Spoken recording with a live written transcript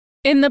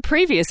In the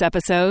previous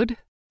episode,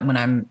 when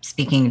I'm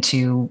speaking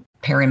to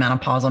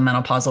perimenopausal,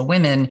 menopausal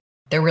women,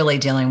 they're really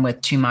dealing with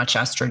too much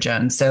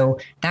estrogen. So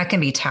that can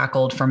be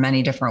tackled for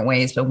many different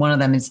ways. But one of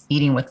them is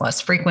eating with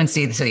less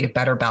frequency. So you have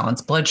better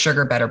balanced blood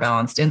sugar, better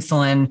balanced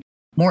insulin,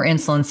 more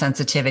insulin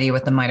sensitivity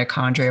with the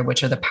mitochondria,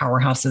 which are the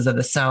powerhouses of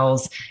the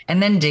cells,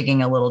 and then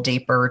digging a little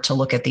deeper to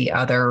look at the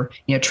other,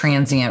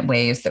 transient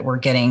ways that we're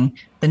getting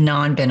the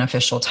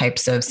non-beneficial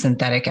types of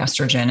synthetic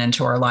estrogen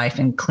into our life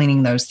and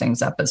cleaning those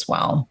things up as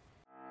well.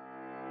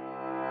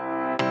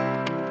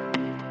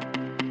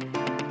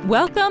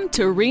 Welcome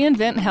to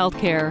Reinvent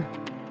Healthcare,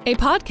 a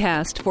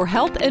podcast for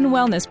health and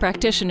wellness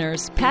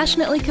practitioners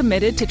passionately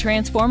committed to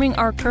transforming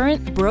our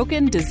current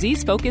broken,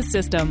 disease-focused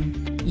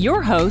system.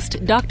 Your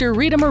host, Dr.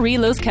 Rita Marie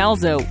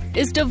Los-Calzo,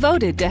 is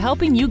devoted to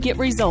helping you get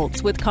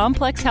results with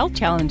complex health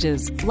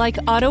challenges like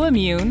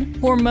autoimmune,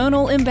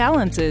 hormonal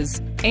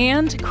imbalances,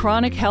 and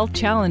chronic health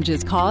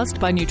challenges caused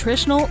by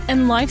nutritional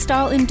and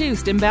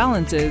lifestyle-induced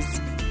imbalances.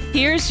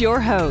 Here's your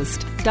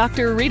host,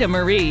 Dr. Rita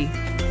Marie.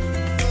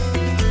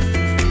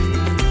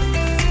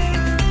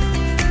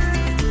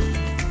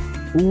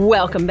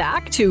 Welcome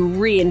back to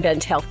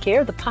Reinvent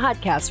Healthcare, the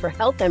podcast for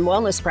health and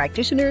wellness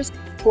practitioners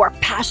who are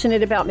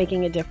passionate about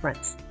making a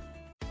difference.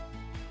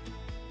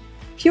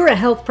 If you're a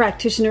health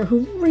practitioner who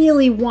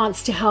really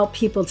wants to help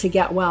people to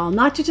get well,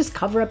 not to just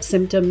cover up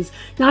symptoms,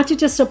 not to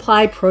just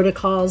apply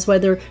protocols,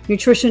 whether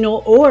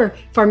nutritional or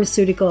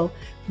pharmaceutical,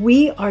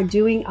 we are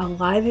doing a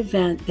live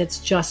event that's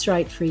just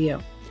right for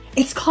you.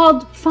 It's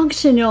called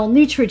Functional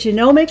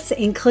Nutrigenomics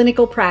in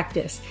Clinical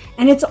Practice,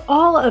 and it's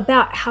all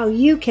about how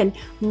you can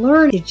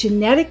learn the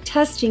genetic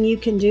testing you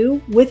can do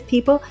with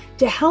people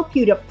to help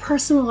you to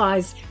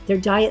personalize their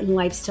diet and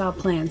lifestyle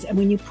plans. And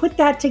when you put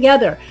that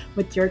together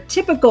with your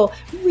typical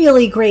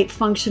really great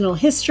functional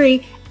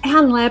history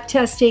and lab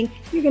testing,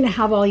 you're going to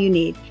have all you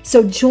need.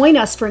 So join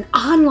us for an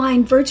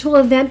online virtual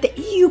event that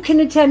you can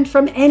attend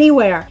from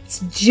anywhere. It's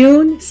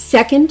June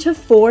 2nd to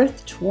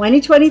 4th,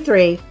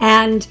 2023.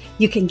 And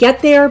you can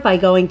get there by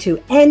going to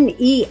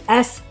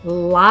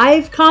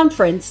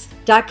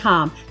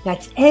nesliveconference.com.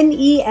 That's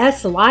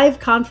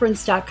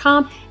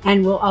nesliveconference.com.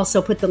 And we'll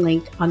also put the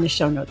link on the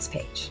show notes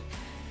page.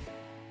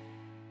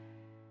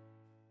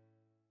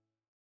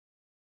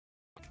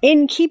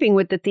 In keeping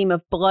with the theme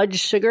of blood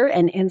sugar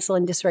and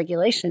insulin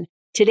dysregulation,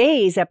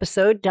 today's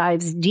episode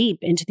dives deep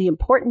into the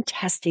important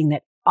testing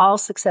that all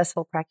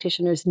successful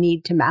practitioners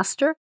need to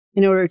master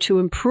in order to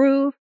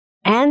improve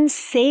and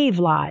save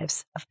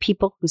lives of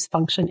people whose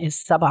function is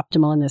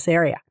suboptimal in this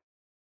area.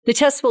 The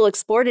tests we'll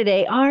explore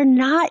today are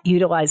not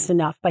utilized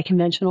enough by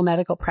conventional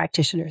medical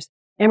practitioners,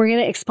 and we're going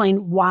to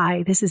explain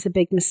why this is a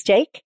big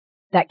mistake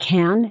that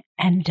can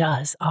and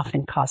does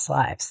often cost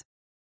lives.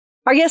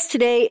 Our guest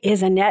today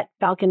is Annette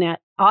Falconett,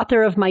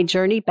 author of My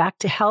Journey Back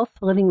to Health,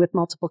 Living with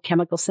Multiple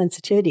Chemical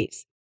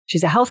Sensitivities.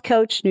 She's a health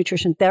coach,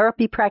 nutrition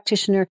therapy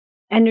practitioner,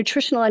 and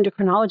nutritional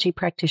endocrinology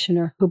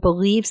practitioner who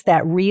believes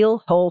that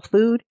real whole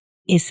food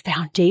is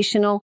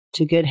foundational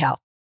to good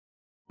health.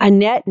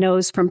 Annette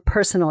knows from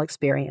personal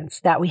experience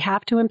that we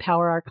have to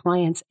empower our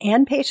clients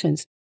and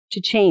patients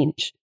to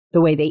change the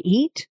way they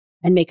eat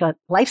and make a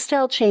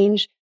lifestyle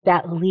change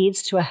that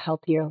leads to a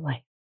healthier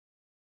life.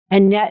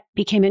 Annette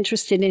became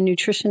interested in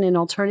nutrition and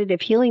alternative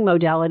healing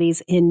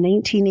modalities in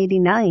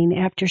 1989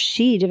 after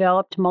she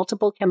developed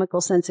multiple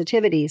chemical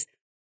sensitivities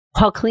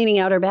while cleaning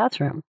out her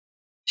bathroom.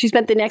 She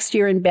spent the next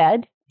year in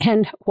bed,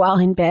 and while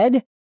in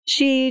bed,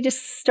 she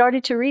just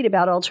started to read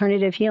about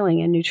alternative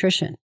healing and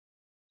nutrition.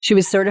 She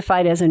was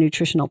certified as a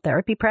nutritional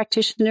therapy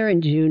practitioner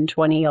in June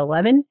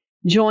 2011,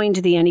 joined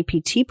the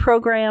NEPT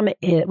program,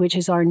 which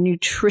is our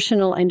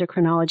nutritional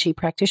endocrinology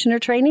practitioner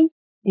training,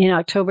 in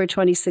October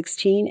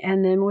 2016,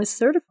 and then was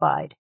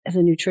certified as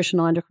a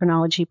nutritional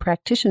endocrinology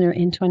practitioner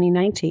in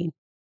 2019.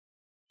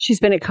 She's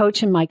been a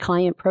coach in my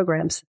client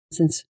programs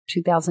since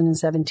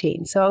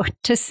 2017. So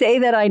to say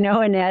that I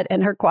know Annette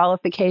and her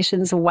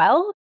qualifications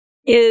well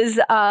is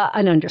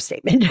an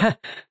understatement.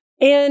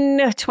 In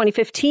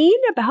 2015,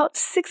 about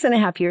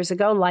 6.5 years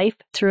ago, life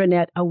threw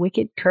Annette a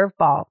wicked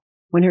curveball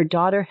when her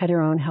daughter had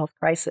her own health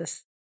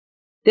crisis.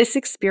 This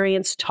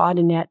experience taught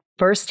Annette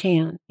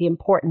firsthand the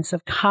importance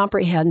of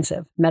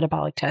comprehensive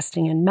metabolic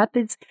testing and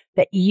methods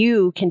that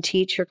you can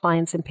teach your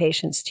clients and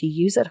patients to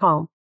use at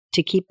home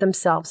to keep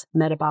themselves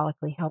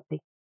metabolically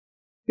healthy.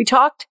 We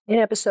talked in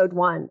episode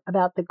 1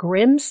 about the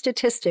grim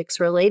statistics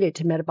related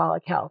to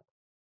metabolic health,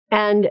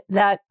 and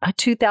that a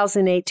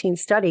 2018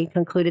 study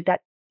concluded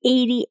that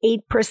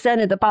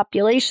 88% of the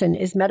population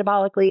is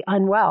metabolically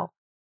unwell.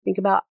 Think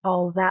about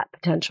all that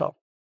potential.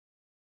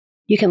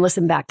 You can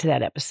listen back to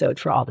that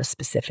episode for all the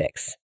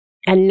specifics.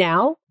 And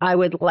now I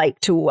would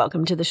like to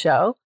welcome to the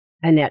show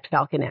Annette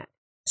Falconett.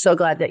 So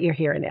glad that you're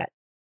here, Annette.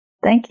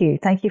 Thank you.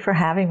 Thank you for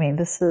having me.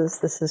 This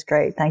is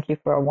great. Thank you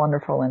for a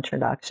wonderful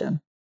introduction.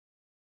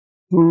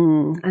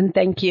 And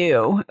thank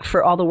you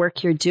for all the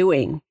work you're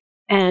doing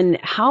and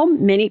how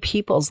many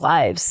people's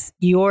lives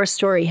your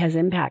story has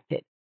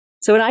impacted.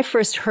 So when I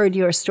first heard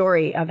your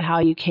story of how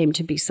you came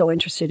to be so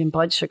interested in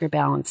blood sugar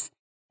balance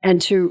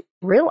and to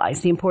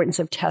realized the importance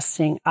of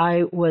testing,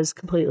 I was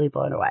completely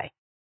blown away.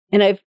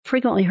 And I've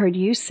frequently heard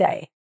you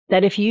say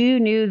that if you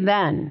knew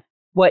then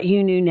what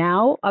you knew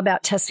now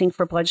about testing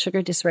for blood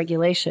sugar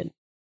dysregulation,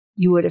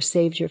 you would have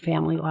saved your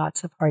family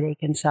lots of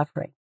heartache and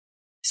suffering.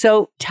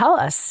 So tell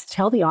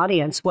the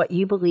audience what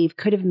you believe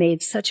could have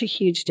made such a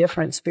huge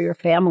difference for your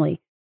family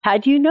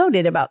had you known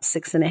it about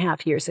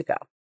 6.5 years ago.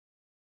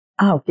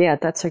 Oh, yeah,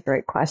 that's a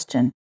great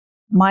question.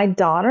 My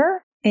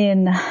daughter,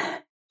 in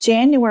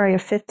January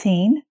of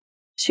 15,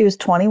 she was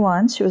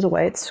 21. She was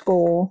away at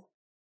school,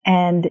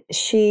 and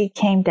she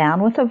came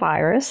down with a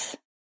virus,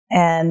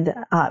 and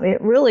it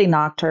really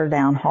knocked her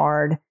down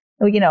hard.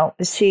 You know,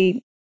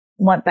 she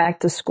went back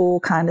to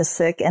school kind of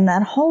sick, and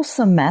that whole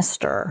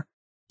semester,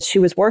 she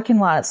was working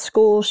a lot at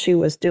school. She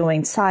was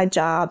doing side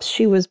jobs.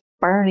 She was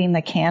burning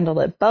the candle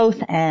at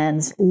both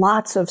ends,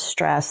 lots of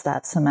stress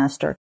that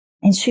semester,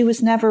 and she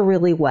was never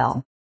really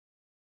well.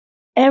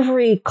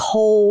 Every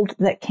cold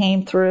that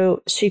came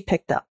through, she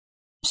picked up.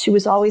 She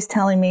was always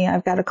telling me,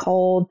 I've got a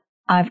cold,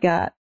 I've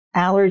got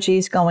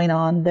allergies going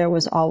on. There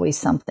was always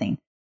something.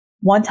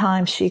 One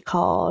time she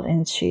called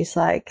and she's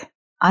like,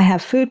 I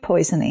have food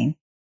poisoning.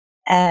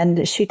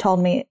 And she told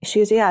me, she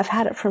goes, yeah, I've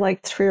had it for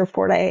like 3 or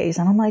 4 days.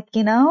 And I'm like,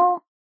 you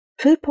know,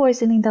 food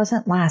poisoning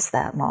doesn't last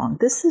that long.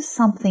 This is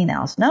something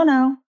else.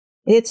 No,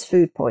 it's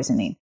food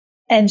poisoning.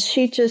 And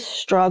she just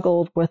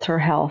struggled with her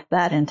health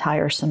that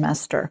entire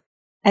semester.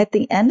 At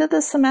the end of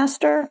the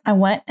semester, I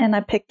went and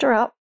I picked her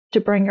up to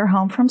bring her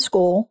home from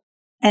school,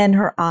 and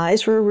her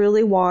eyes were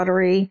really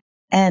watery.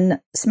 And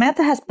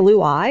Samantha has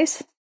blue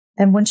eyes,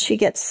 and when she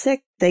gets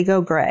sick, they go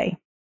gray.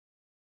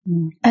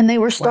 And they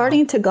were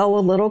starting to go a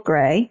little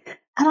gray.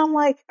 And I'm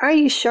like, are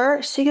you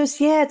sure? She goes,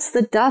 yeah, it's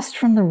the dust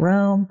from the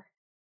room.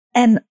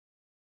 And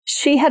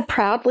she had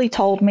proudly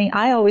told me,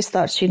 I always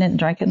thought she didn't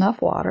drink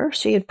enough water.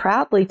 She had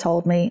proudly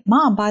told me,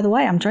 Mom, by the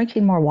way, I'm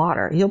drinking more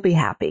water. You'll be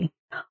happy.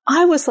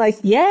 I was like,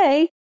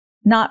 yay,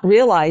 not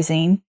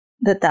realizing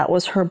that that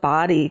was her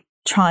body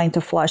trying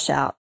to flush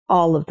out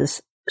all of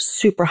this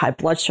super high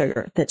blood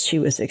sugar that she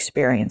was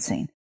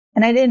experiencing.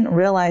 And I didn't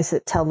realize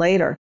it till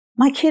later.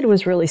 My kid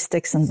was really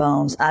sticks and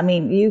bones. I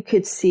mean, you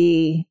could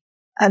see,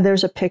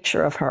 there's a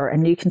picture of her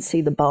and you can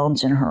see the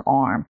bones in her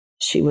arm.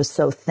 She was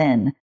so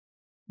thin.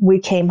 We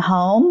came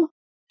home.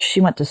 She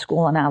went to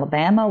school in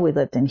Alabama. We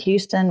lived in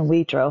Houston.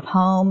 We drove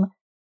home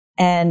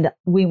and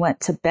we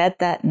went to bed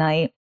that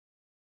night.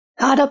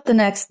 Got up the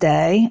next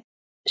day.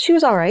 She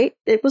was all right.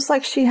 It was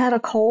like she had a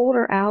cold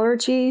or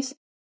allergies.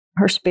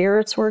 Her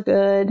spirits were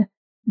good.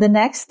 The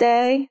next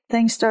day,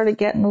 things started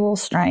getting a little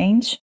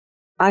strange.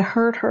 I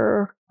heard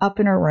her up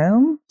in her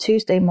room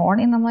Tuesday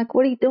morning. I'm like,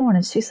 what are you doing?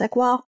 And she's like,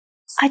 well,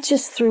 I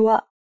just threw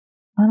up.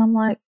 And I'm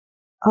like,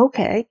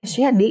 okay.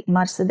 She hadn't eaten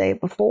much the day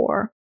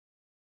before.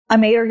 I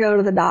made her go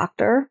to the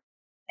doctor,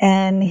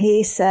 and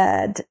he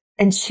said,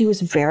 and she was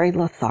very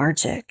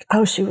lethargic.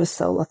 Oh, she was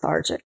so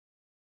lethargic.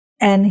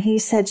 And he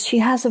said, she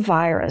has a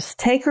virus.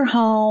 Take her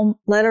home,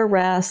 let her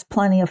rest,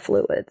 plenty of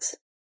fluids.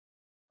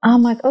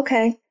 I'm like,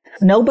 okay.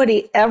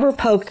 Nobody ever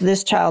poked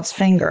this child's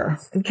finger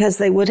because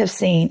they would have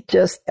seen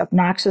just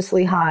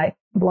obnoxiously high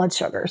blood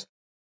sugars.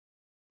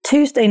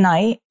 Tuesday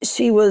night,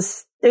 it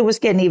was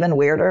getting even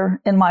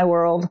weirder in my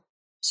world.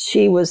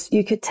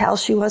 You could tell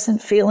she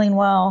wasn't feeling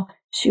well.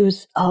 She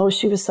was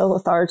so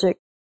lethargic.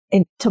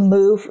 And to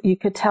move, you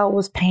could tell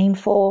was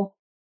painful.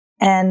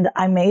 And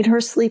I made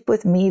her sleep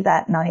with me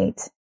that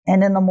night.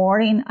 And in the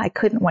morning, I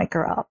couldn't wake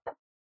her up.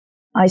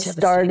 I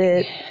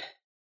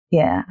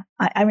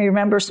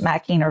remember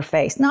smacking her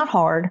face, not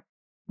hard,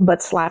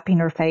 but slapping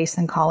her face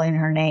and calling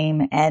her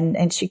name.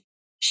 And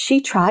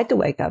she tried to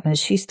wake up, and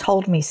she's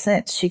told me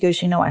since. She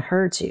goes, you know, I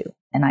heard you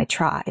and I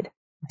tried.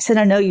 I said,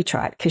 I know you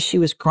tried, because she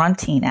was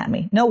grunting at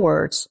me. No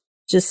words,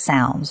 just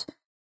sounds.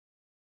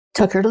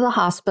 Took her to the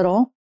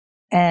hospital,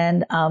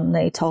 and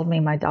they told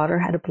me my daughter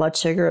had a blood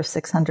sugar of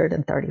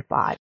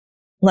 635.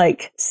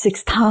 Like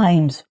 6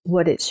 times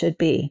what it should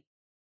be.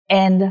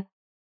 And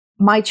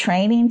my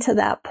training to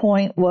that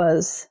point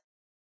was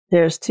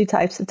there's 2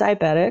 types of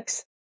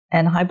diabetics,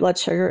 and high blood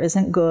sugar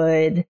isn't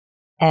good.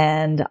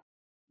 And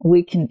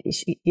you can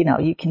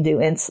do,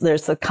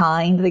 there's the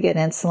kind that get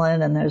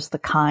insulin, and there's the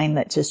kind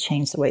that just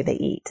change the way they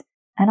eat.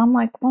 And I'm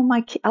like, well,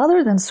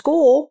 other than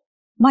school,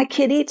 my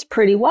kid eats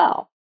pretty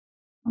well.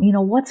 You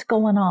know, what's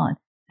going on?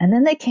 And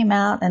then they came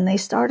out and they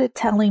started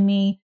telling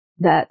me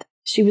that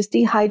she was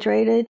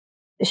dehydrated.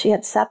 She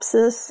had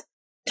sepsis.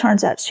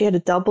 Turns out she had a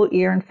double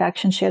ear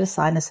infection. She had a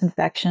sinus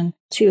infection.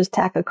 She was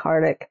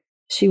tachycardic.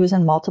 She was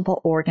in multiple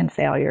organ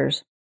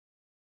failures.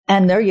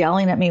 And they're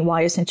yelling at me,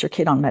 why isn't your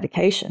kid on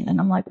medication? And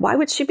I'm like, why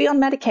would she be on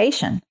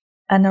medication?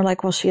 And they're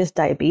like, well, she has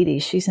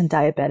diabetes. She's in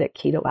diabetic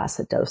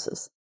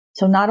ketoacidosis.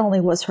 So not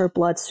only was her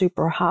blood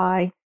super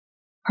high,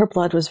 her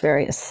blood was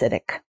very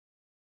acidic.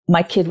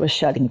 My kid was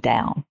shutting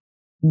down.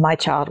 My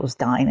child was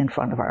dying in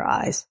front of our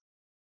eyes.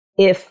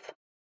 If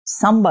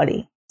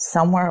somebody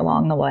somewhere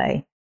along the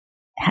way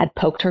had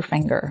poked her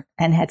finger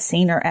and had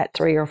seen her at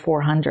 300 or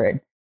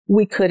 400,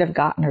 we could have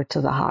gotten her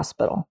to the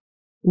hospital.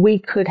 We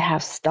could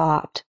have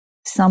stopped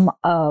some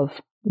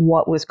of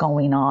what was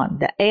going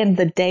on. And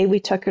the day we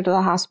took her to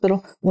the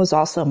hospital was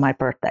also my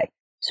birthday.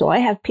 So I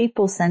have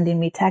people sending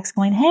me texts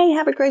going, hey,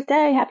 have a great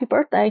day. Happy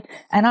birthday.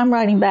 And I'm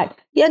writing back,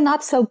 yeah,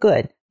 not so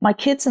good. My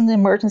kid's in the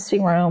emergency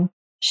room.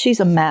 She's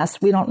a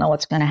mess. We don't know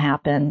what's going to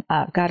happen.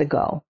 I've got to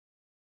go.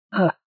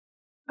 How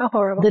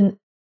horrible.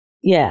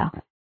 Yeah.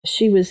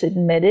 She was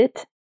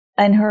admitted,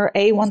 and her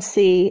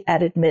A1C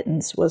at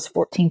admittance was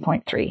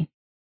 14.3.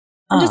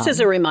 Just as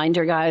a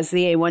reminder, guys,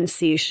 the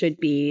A1C should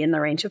be in the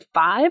range of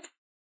 5.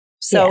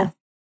 So, yeah.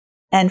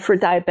 And for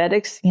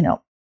diabetics,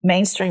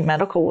 mainstream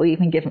medical will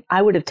even give,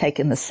 I would have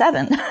taken the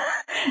 7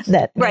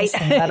 that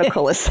mainstream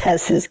medical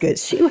says is good.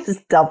 She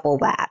was double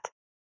that.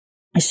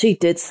 She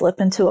did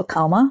slip into a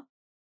coma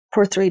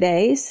for 3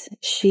 days.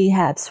 She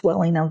had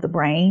swelling of the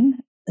brain.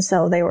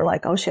 So they were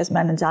like, oh, she has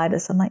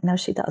meningitis. I'm like, no,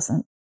 she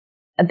doesn't.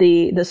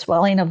 The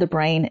swelling of the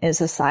brain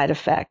is a side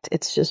effect.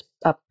 It's just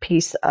a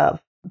piece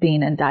of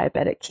being in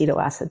diabetic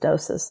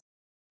ketoacidosis.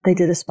 They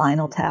did a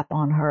spinal tap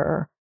on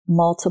her,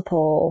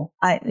 multiple,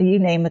 you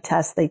name a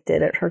test, they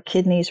did it. Her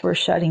kidneys were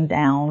shutting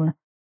down.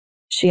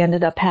 She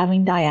ended up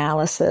having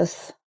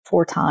dialysis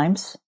 4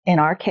 times. In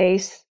our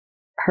case,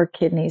 her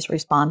kidneys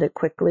responded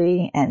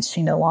quickly and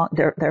she no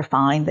longer, they're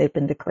fine. They've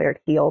been declared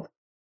healed.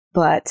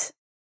 But,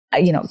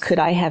 could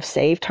I have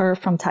saved her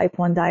from type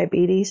 1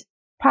 diabetes?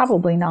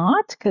 Probably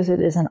not, because it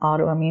is an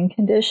autoimmune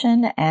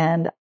condition.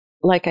 And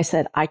like I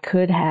said, I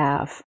could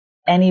have.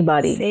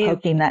 Anybody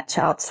poking that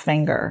child's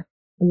finger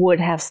would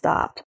have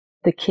stopped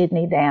the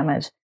kidney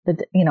damage,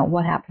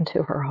 what happened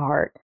to her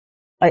heart.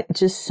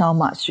 Just so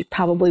much.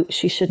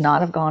 She should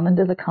not have gone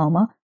into the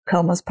coma.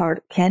 Coma's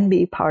can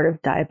be part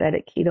of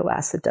diabetic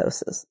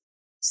ketoacidosis.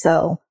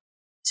 So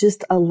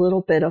just a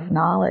little bit of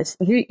knowledge.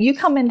 If you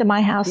come into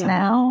my house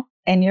now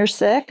and you're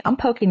sick, I'm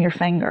poking your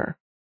finger.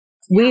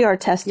 We are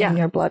testing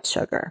your blood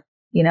sugar.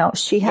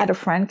 She had a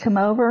friend come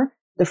over.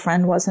 The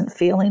friend wasn't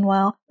feeling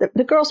well.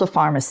 The girl's a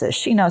pharmacist.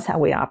 She knows how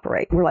we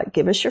operate. We're like,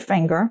 give us your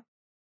finger.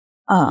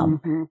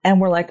 And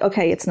we're like,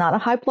 okay, it's not a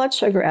high blood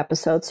sugar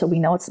episode, so we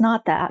know it's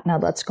not that. Now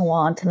let's go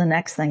on to the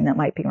next thing that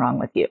might be wrong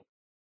with you.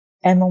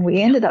 And when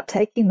we ended up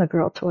taking the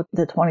girl to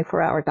the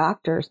 24-hour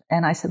doctors,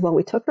 and I said, well,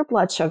 we took her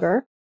blood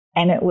sugar,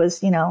 and it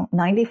was,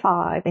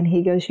 95. And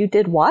he goes, you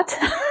did what?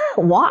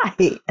 Why?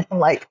 And I'm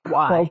like,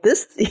 why? Well,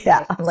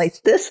 I'm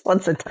like, this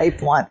one's a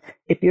type 1.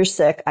 If you're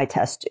sick, I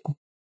test you.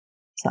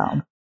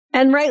 So.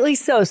 And rightly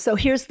so. So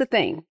here's the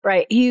thing,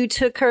 right? You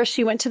took her,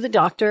 she went to the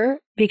doctor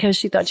because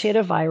she thought she had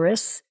a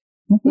virus.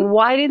 Mm-hmm.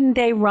 Why didn't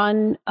they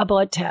run a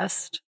blood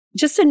test?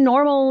 Just a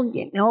normal,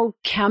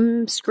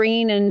 chem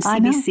screen and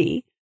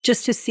CBC,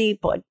 just to see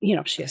blood,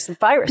 she has some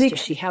virus. Does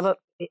she have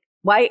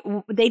why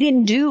they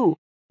didn't do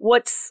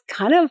what's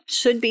kind of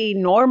should be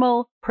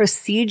normal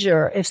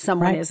procedure if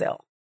someone is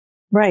ill?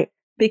 Right.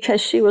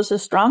 Because she was a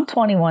strong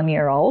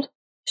 21-year-old.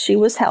 She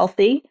was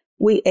healthy.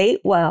 We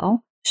ate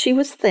well. She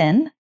was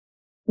thin.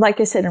 Like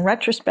I said, in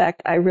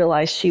retrospect, I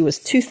realized she was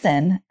too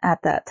thin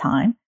at that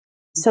time.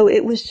 So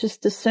it was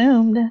just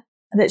assumed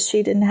that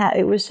she didn't have,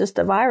 it was just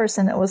a virus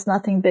and it was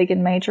nothing big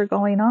and major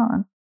going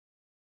on.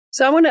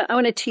 So I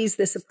want to tease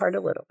this apart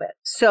a little bit.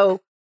 So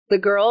the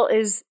girl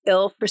is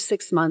ill for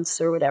 6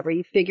 months or whatever.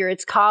 You figure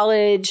it's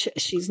college.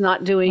 She's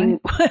not doing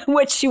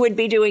what she would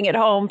be doing at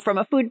home from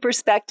a food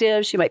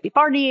perspective. She might be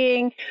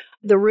partying.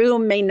 The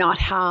room may not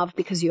have,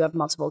 because you have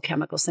multiple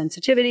chemical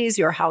sensitivities.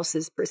 Your house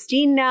is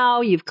pristine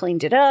now. You've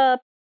cleaned it up.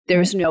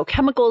 There's no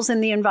chemicals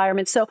in the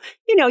environment. So,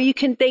 you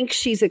can think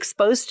she's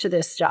exposed to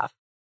this stuff.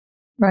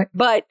 Right.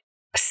 But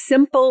a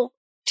simple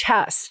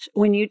test,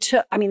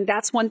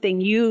 that's one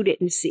thing you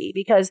didn't see,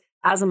 because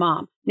as a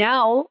mom,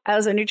 now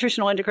as a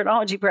nutritional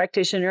endocrinology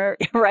practitioner,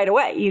 right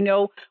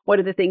away, what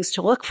are the things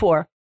to look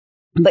for,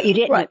 but you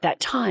didn't at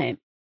that time.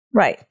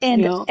 Right.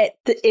 And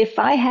if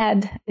I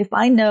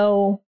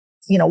know,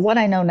 what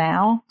I know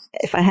now,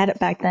 if I had it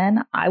back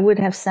then, I would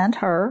have sent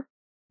her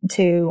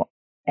to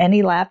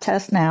any lab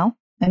test now.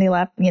 Any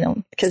lab,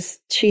 because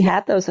she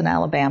had those in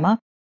Alabama,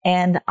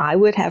 and I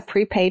would have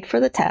prepaid for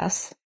the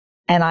tests,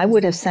 and I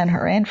would have sent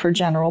her in for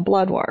general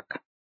blood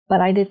work.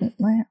 But I didn't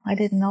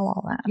know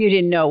all that. You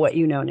didn't know what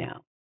you know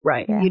now.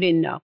 Right. Yeah. You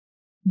didn't know.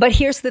 But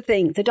here's the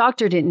thing. The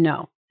doctor didn't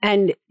know.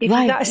 And if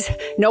you guys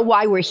know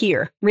why we're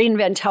here,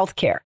 Reinvent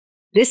Healthcare,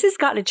 this has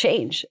got to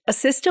change. A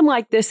system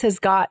like this has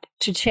got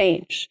to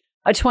change.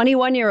 A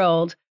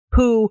 21-year-old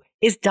who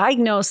is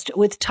diagnosed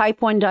with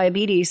type 1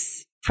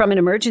 diabetes from an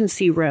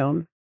emergency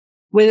room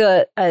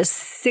with a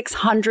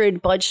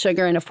 600 blood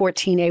sugar and a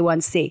 14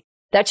 A1C.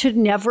 That should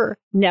never,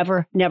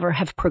 never, never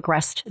have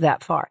progressed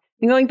that far.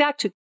 And going back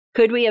to,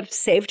 could we have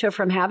saved her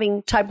from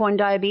having type 1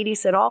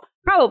 diabetes at all?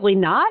 Probably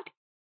not.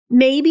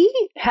 Maybe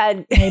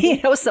had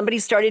somebody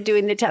started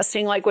doing the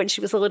testing like when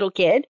she was a little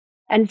kid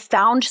and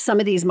found some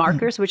of these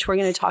markers, which we're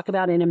going to talk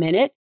about in a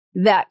minute,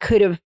 that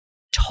could have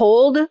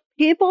told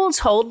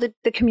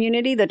the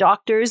community, the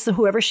doctors,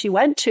 whoever she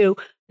went to,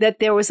 that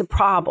there was a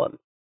problem.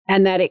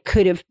 And that it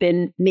could have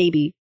been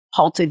maybe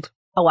halted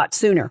a lot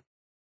sooner,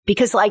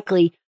 because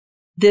likely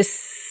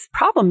this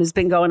problem has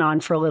been going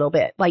on for a little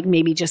bit, like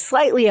maybe just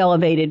slightly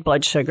elevated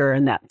blood sugar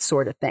and that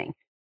sort of thing.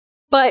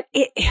 But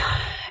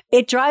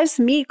it drives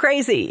me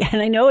crazy,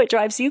 and I know it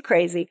drives you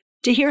crazy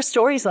to hear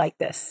stories like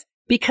this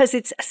because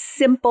it's a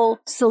simple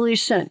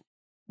solution.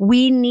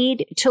 We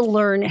need to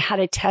learn how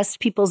to test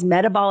people's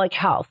metabolic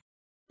health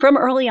from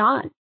early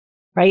on,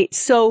 right?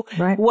 So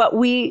what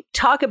we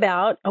talk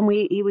about, and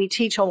we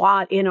teach a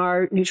lot in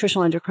our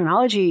nutritional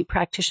endocrinology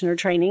practitioner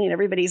training, and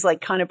everybody's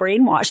like kind of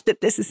brainwashed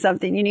that this is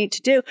something you need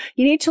to do.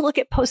 You need to look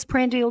at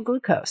postprandial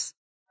glucose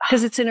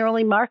because it's an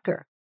early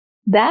marker.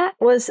 That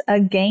was a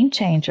game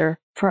changer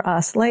for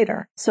us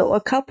later. So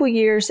a couple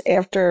years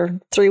after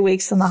 3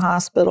 weeks in the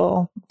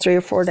hospital, 3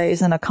 or 4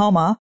 days in a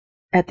coma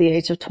at the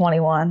age of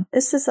 21,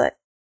 this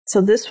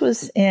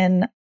was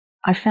in,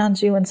 I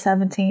found you in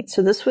 17.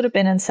 So this would have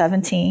been in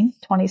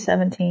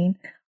 2017.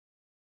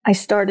 I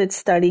started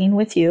studying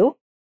with you,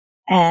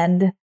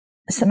 and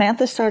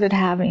Samantha started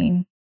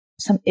having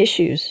some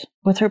issues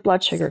with her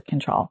blood sugar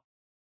control.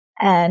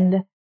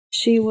 And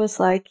she was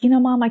like,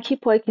 Mom, I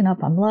keep waking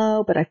up, I'm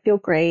low, but I feel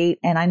great.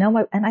 And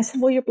and I said,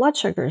 well, your blood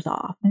sugar's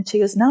off. And she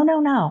goes,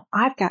 no,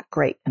 I've got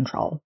great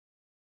control.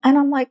 And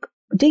I'm like,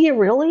 do you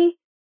really?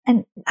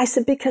 And I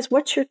said, because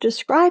what you're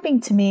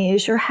describing to me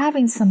is you're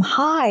having some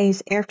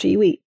highs after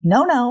you eat.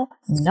 No,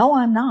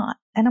 I'm not.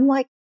 And I'm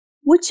like,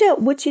 would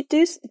you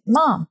do,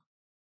 Mom,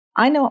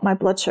 I know what my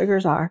blood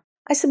sugars are.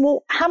 I said,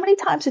 well, how many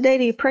times a day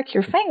do you prick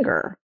your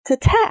finger to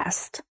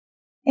test?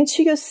 And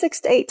she goes 6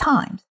 to 8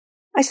 times.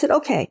 I said,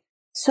 okay.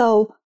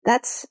 So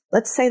let's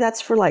say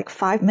that's for like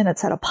 5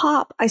 minutes at a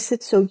pop. I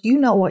said, so you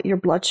know what your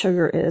blood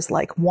sugar is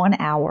like 1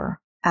 hour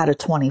out of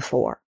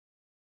 24.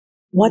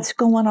 What's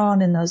going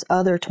on in those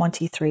other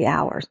 23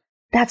 hours?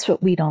 That's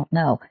what we don't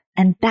know.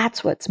 And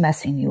that's what's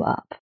messing you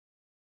up.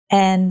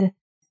 And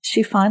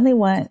she finally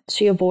went,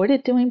 she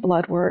avoided doing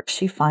blood work.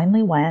 She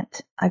finally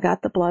went, I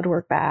got the blood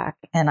work back,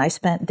 and I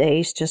spent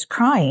days just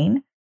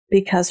crying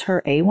because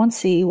her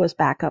A1C was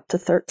back up to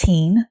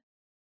 13.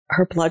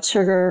 Her blood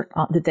sugar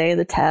on the day of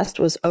the test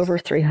was over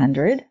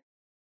 300.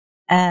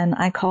 And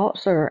I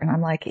called her and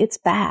I'm like, it's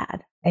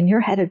bad. And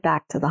you're headed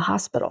back to the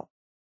hospital.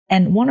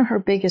 And one of her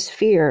biggest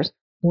fears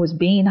was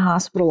being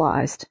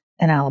hospitalized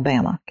in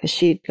Alabama because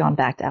she'd gone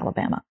back to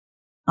Alabama.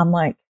 I'm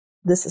like,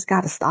 this has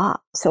got to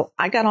stop. So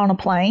I got on a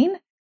plane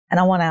and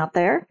I went out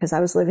there because I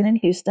was living in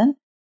Houston,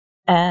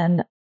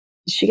 and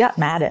she got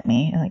mad at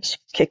me. Like, she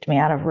kicked me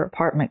out of her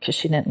apartment because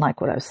she didn't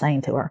like what I was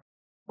saying to her,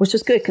 which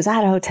was good because I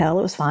had a hotel.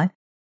 It was fine.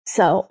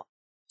 So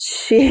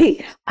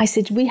I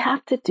said, we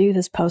have to do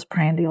this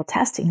postprandial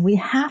testing. We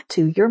have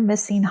to. You're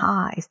missing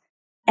highs.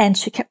 And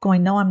she kept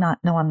going, no, I'm not.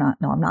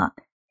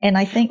 And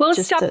I think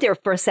let's stop there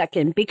for a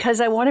second, because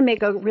I want to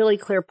make a really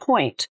clear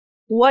point.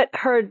 What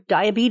her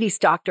diabetes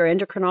doctor,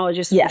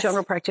 endocrinologist,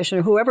 general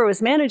practitioner, whoever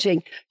was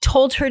managing,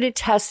 told her to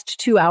test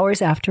 2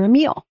 hours after a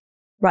meal.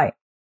 Right.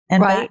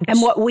 And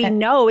what we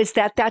know is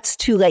that that's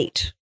too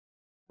late.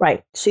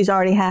 Right. She's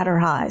already had her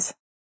highs.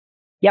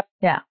 Yep.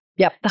 Yeah.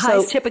 Yep. The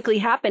highs typically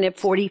happen at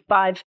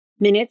 45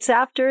 minutes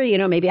after,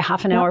 maybe a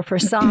half an hour for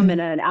some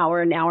and an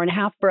hour and a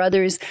half for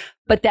others.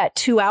 But that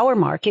 2 hour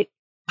mark,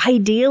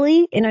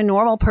 ideally in a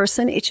normal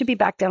person, it should be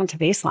back down to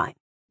baseline,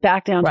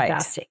 back down to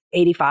fasting,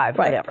 85,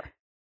 whatever.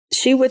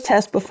 She would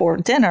test before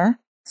dinner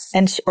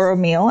or a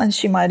meal, and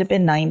she might have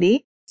been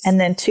 90. And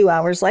then 2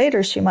 hours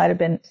later, she might have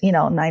been,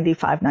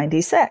 95,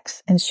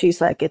 96. And she's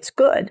like, it's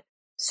good.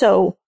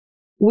 So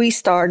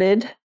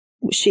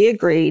she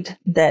agreed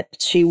that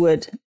she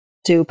would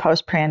do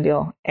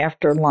postprandial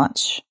after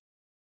lunch.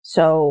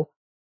 So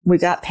we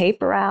got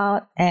paper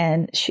out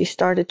and she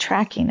started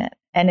tracking it,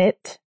 and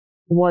it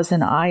was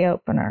an eye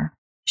opener.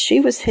 She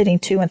was hitting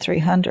 200 and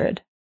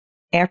 300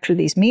 after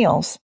these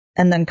meals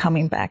and then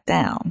coming back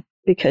down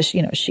because,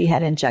 she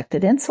had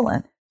injected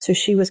insulin. So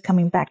she was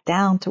coming back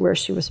down to where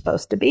she was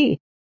supposed to be.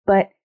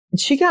 But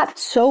she got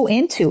so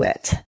into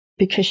it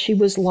because she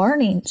was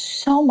learning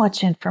so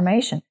much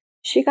information.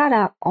 She got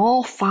out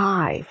all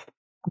 5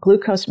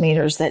 glucose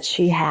meters that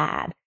she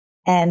had,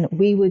 and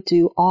we would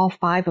do all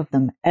 5 of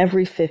them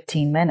every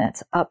 15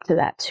 minutes up to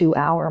that 2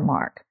 hour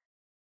mark.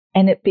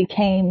 And it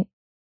became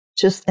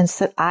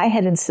I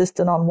had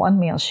insisted on 1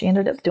 meal. She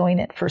ended up doing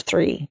it for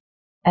 3.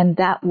 And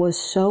that was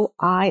so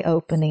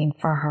eye-opening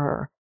for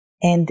her.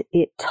 And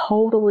it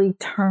totally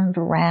turned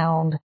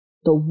around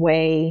the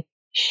way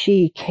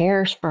she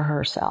cares for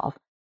herself.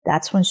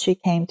 That's when she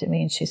came to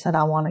me and she said,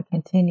 I want a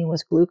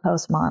continuous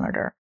glucose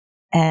monitor.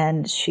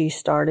 And she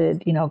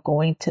started,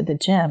 going to the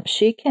gym.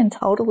 She can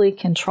totally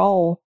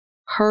control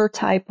her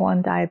type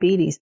 1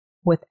 diabetes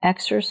with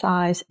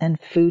exercise and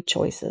food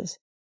choices.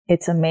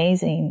 It's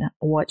amazing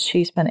what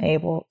she's been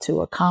able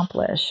to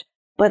accomplish.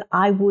 But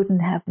I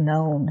wouldn't have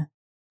known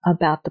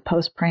about the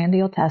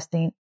postprandial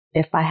testing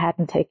if I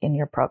hadn't taken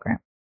your program.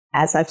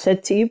 As I've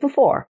said to you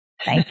before,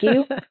 thank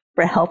you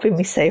for helping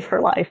me save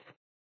her life,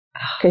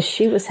 because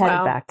she was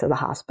headed back to the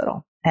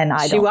hospital. And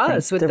I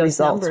don't think the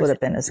results would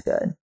have been as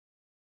good.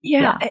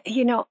 Yeah.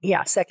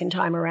 Second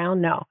time around,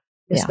 no.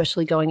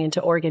 Especially going into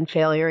organ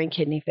failure and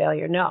kidney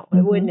failure. No,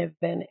 it wouldn't have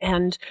been.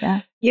 And,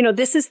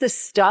 this is the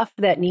stuff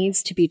that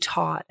needs to be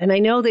taught. And I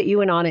know that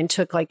you and Anand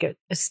took like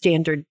a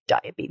standard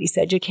diabetes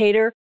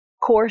educator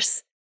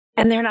course,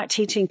 and they're not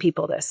teaching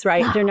people this,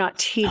 right? They're not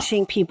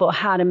teaching people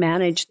how to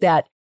manage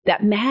that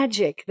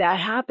magic that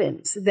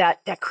happens,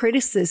 that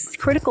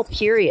critical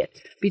period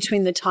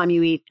between the time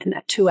you eat and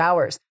that 2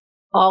 hours.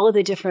 All of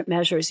the different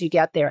measures you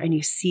get there, and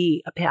you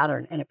see a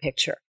pattern and a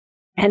picture.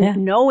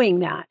 And knowing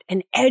that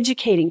and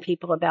educating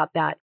people about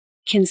that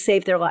can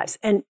save their lives.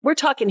 And we're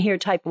talking here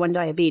type 1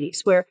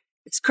 diabetes, where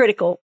it's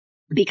critical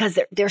because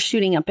they're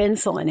shooting up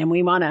insulin. And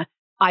we want to,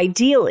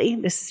 ideally,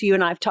 you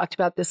and I have talked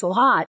about this a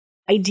lot,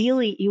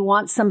 ideally, you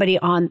want somebody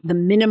on the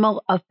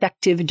minimal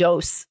effective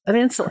dose of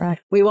insulin.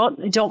 Correct. We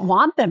don't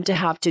want them to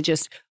have to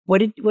just, what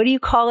do you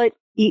call it?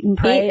 Eat and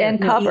pray? Eat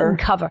and cover.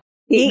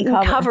 Eat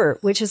and cover,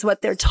 which is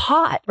what they're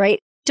taught, right?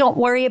 Don't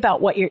worry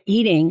about what you're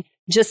eating.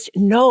 Just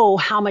know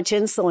how much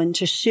insulin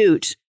to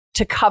shoot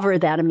to cover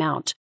that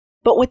amount.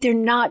 But what they're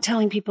not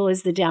telling people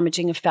is the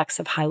damaging effects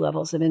of high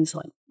levels of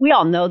insulin. We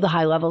all know the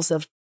high levels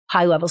of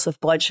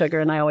blood sugar,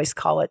 and I always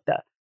call it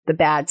the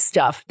bad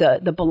stuff,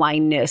 the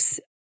blindness,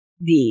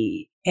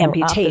 the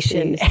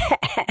amputation,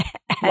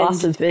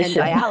 loss of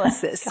vision, and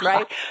dialysis,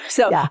 right?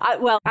 So,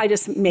 I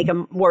just make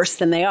them worse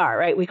than they are,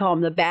 right? We call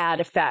them the bad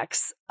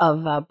effects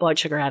of blood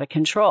sugar out of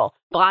control.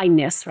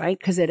 Blindness, right?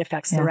 Because it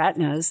affects the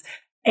retinas.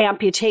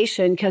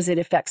 Amputation, because it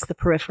affects the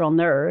peripheral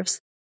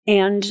nerves.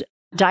 And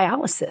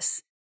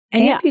dialysis.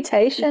 And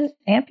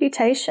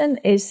amputation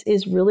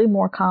is really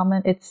more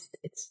common.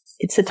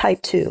 It's a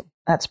type 2.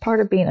 That's part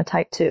of being a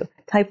type 2.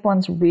 Type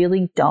 1s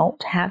really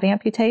don't have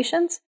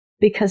amputations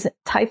because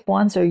type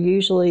 1s are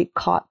usually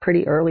caught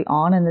pretty early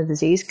on in the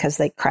disease because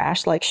they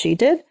crash like she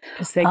did.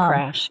 Because they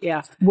crash,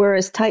 yeah.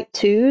 Whereas type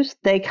 2s,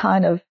 they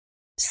kind of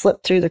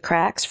slip through the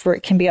cracks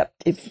it can be up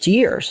to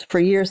years. For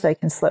years, they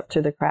can slip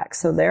through the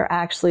cracks. So they're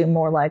actually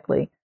more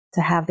likely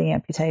to have the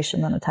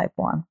amputation than a type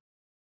 1.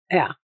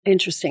 Yeah,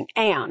 interesting.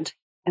 And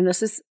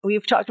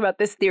we've talked about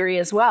this theory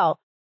as well.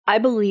 I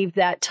believe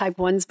that type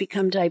 1s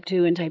become type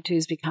 2 and type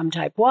 2s become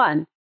type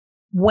 1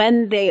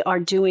 when they are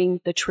doing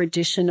the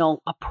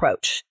traditional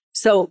approach.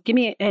 So give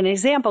me an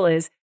example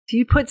is, if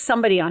you put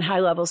somebody on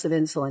high levels of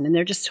insulin and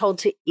they're just told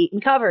to eat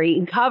and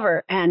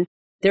cover, and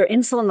their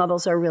insulin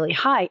levels are really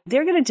high,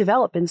 they're going to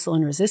develop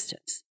insulin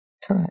resistance,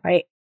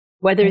 right?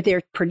 Whether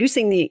they're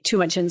producing too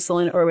much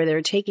insulin or whether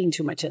they're taking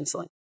too much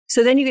insulin.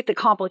 So then you get the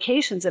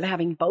complications of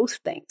having both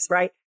things,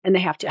 right? And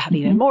they have to have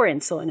even more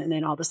insulin and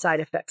then all the side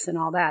effects and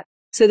all that.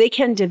 So they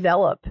can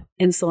develop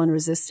insulin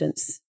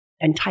resistance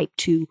and type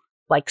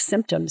 2-like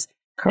symptoms.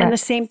 Correct. And the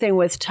same thing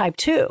with type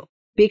 2,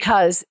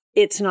 because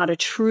it's not a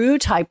true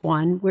type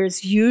 1, where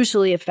it's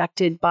usually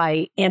affected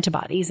by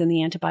antibodies, and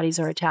the antibodies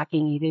are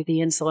attacking either the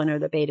insulin or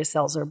the beta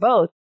cells or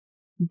both.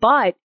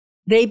 But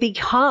they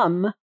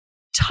become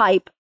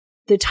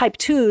the type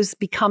 2s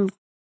become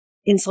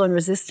insulin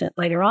resistant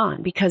later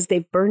on because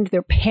they've burned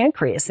their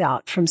pancreas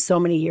out from so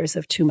many years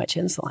of too much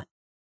insulin.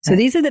 So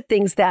these are the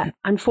things that,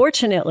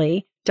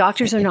 unfortunately,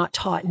 doctors are not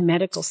taught in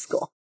medical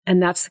school.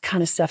 And that's the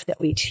kind of stuff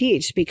that we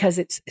teach because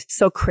it's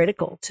so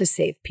critical to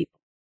save people.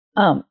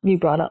 You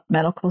brought up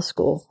medical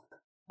school.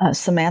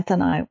 Samantha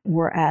and I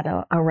were at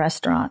a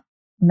restaurant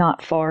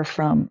not far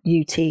from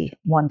UT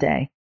one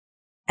day,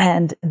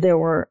 and there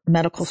were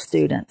medical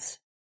students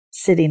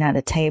sitting at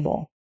a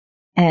table,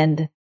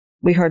 and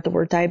we heard the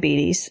word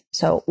diabetes.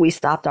 So we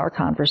stopped our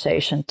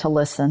conversation to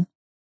listen,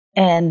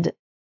 and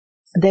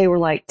they were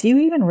like, "Do you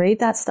even read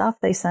that stuff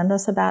they send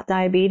us about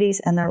diabetes?"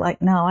 And they're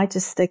like, "No, I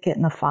just stick it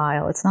in a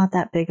file. It's not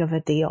that big of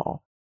a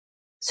deal."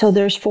 So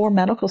there's 4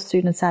 medical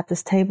students at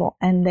this table,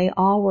 and they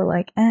all were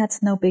like,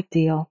 "It's no big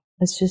deal.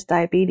 It's just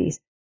diabetes."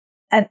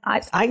 And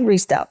I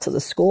reached out to the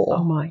school.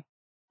 Oh my.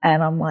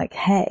 And I'm like,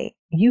 "Hey,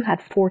 you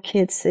had 4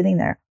 kids sitting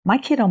there. My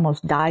kid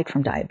almost died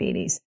from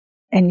diabetes.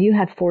 And you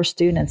had 4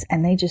 students,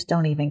 and they just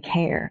don't even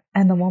care."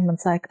 And the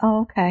woman's like,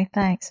 "Oh, okay,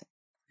 thanks."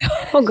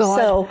 Oh, God.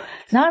 So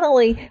not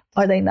only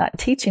are they not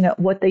teaching it,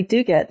 what they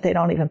do get, they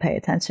don't even pay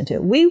attention to.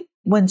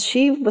 When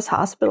she was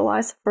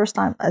hospitalized the first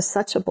time, it's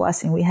such a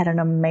blessing. We had an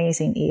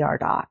amazing ER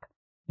doc.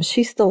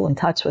 She's still in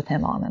touch with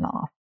him on and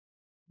off.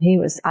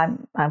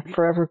 I'm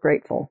forever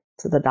grateful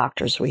to the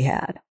doctors we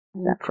had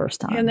that first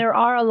time. And there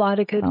are a lot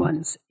of good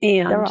ones.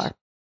 And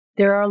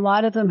there are a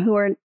lot of them who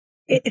are,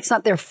 it's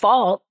not their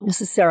fault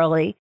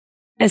necessarily,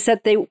 it's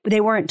that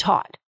they weren't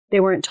taught.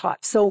 They weren't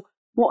taught. So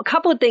a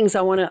couple of things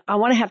I want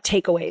to have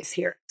takeaways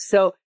here.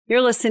 So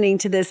you're listening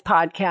to this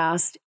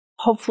podcast.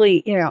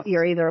 Hopefully,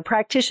 you're either a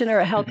practitioner,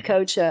 a health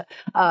coach, a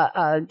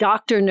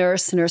doctor,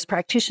 nurse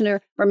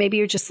practitioner, or maybe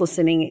you're just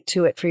listening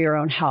to it for your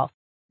own health.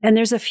 And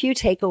there's a few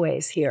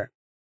takeaways here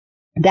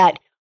that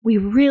we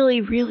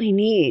really, really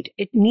need.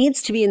 It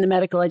needs to be in the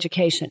medical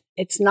education.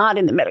 It's not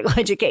in the medical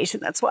education.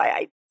 That's why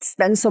I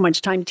spend so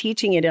much time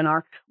teaching it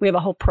we have a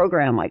whole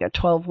program, like a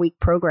 12-week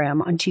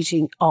program on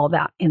teaching all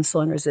about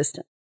insulin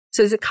resistance.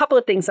 So there's a couple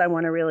of things I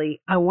want to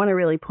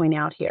really point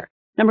out here.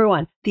 Number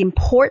one, the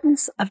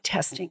importance of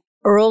testing.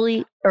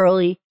 Early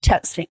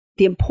testing.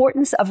 The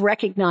importance of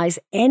recognize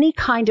any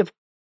kind of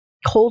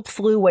cold,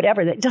 flu,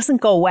 whatever, that doesn't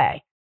go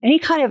away. Any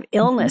kind of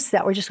illness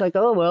that we're just like,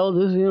 oh, well,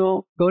 this,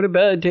 go to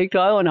bed, take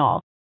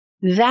Tylenol.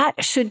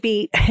 That should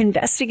be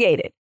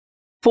investigated.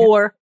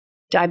 for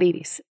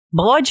diabetes.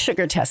 Blood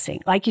sugar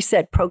testing, like you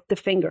said, poke the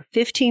finger,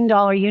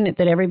 $15 unit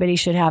that everybody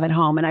should have at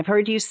home. And I've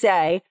heard you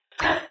say,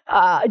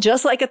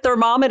 just like a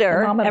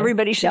thermometer.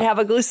 Everybody should have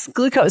a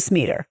glucose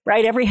meter,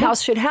 right? Every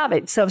house should have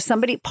it. So if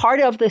somebody, part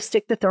of the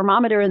stick the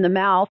thermometer in the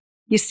mouth,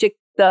 you stick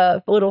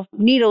the little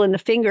needle in the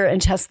finger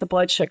and test the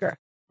blood sugar.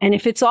 And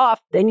if it's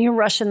off, then you're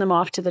rushing them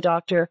off to the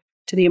doctor,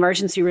 to the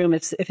emergency room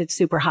if it's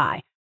super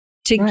high,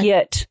 to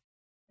get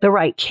the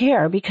right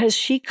care, because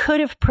she could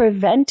have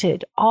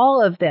prevented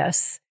all of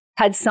this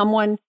had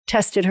someone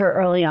tested her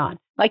early on.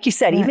 Like you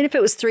said, even if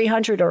it was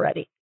 300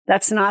 already,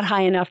 that's not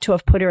high enough to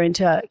have put her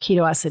into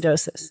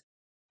ketoacidosis.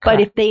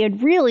 But if they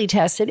had really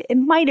tested, it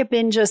might have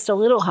been just a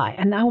little high.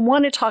 And I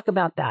want to talk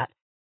about that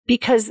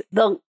because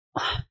the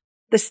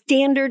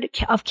standard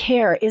of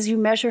care is you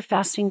measure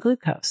fasting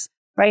glucose,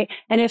 right?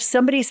 And if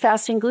somebody's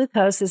fasting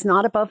glucose is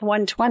not above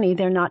 120,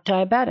 they're not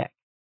diabetic.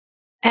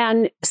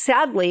 And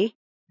sadly,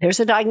 there's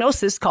a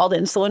diagnosis called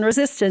insulin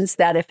resistance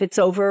that if it's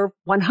over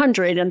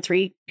 100 and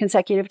 3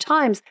 consecutive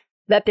times,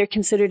 that they're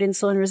considered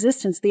insulin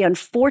resistance. The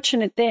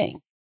unfortunate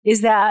thing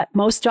is that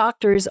most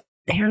doctors,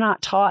 they're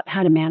not taught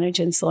how to manage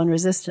insulin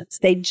resistance.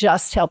 They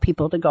just tell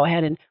people to go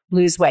ahead and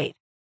lose weight,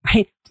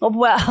 right?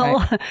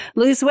 Well,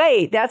 lose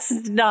weight, that's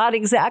not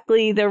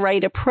exactly the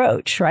right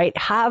approach, right?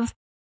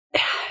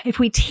 If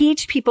we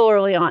teach people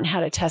early on how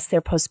to test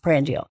their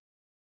postprandial,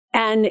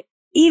 and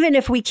even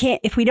if we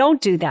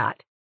don't do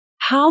that,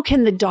 how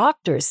can the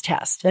doctors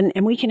test?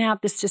 And we can have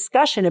this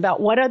discussion about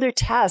what other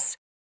tests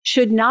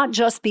should not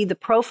just be the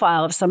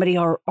profile of somebody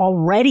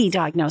already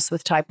diagnosed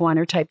with type 1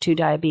 or type 2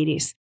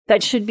 diabetes,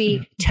 that should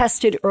be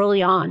tested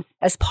early on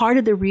as part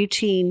of the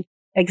routine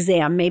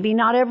exam. Maybe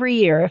not every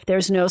year if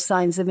there's no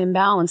signs of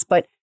imbalance,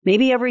 but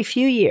maybe every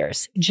few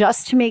years,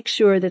 just to make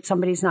sure that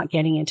somebody's not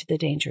getting into the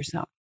danger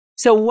zone.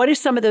 So what are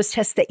some of those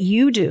tests that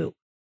you do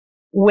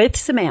with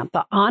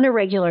Samantha on a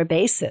regular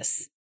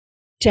basis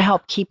to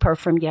help keep her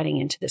from getting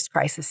into this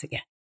crisis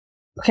again?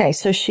 Okay,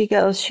 so she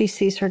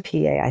sees her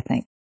PA, I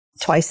think,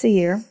 twice a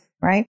year,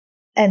 right?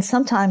 And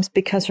sometimes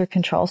because her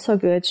control's so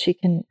good, she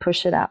can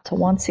push it out to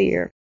once a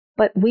year.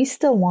 But we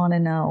still want to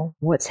know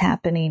what's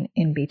happening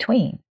in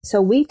between.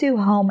 So we do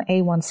home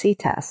A1C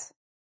tests.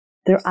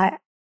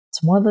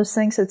 It's one of those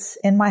things that's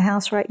in my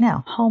house right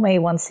now, home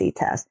A1C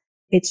test.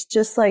 It's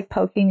just like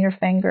poking your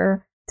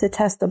finger to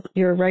test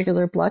your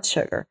regular blood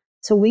sugar.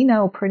 So we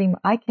know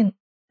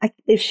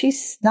if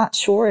she's not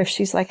sure, if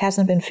she's like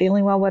hasn't been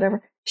feeling well,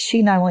 whatever,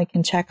 she not only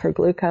can check her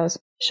glucose,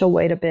 she'll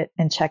wait a bit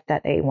and check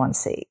that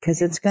A1C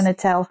because it's going to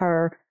tell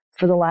her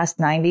for the last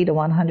 90 to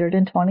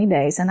 120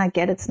 days. And I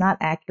get it's not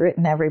accurate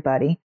in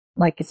everybody,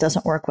 like it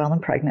doesn't work well in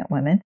pregnant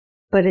women,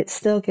 but it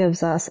still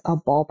gives us a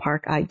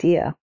ballpark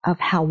idea of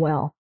how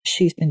well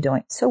she's been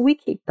doing. So we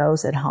keep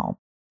those at home.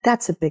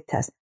 That's a big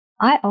test.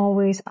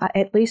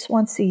 At least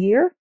once a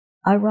year,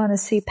 I run a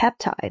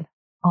C-peptide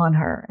on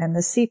her. And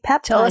the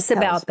C-peptide. Tell us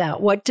about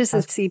that. What does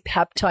a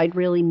C-peptide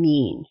really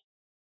mean?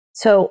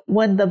 So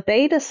when the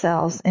beta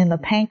cells in the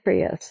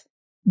pancreas,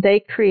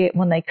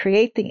 when they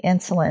create the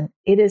insulin,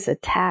 it is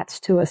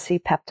attached to a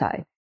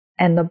C-peptide.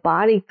 And the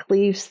body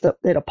cleaves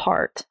it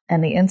apart.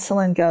 And the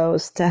insulin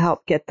goes to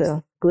help get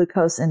the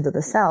glucose into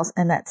the cells.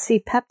 And that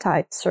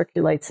C-peptide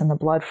circulates in the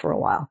blood for a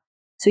while.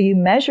 So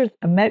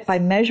by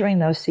measuring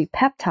those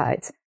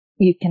C-peptides,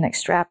 you can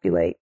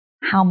extrapolate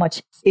how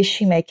much is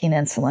she making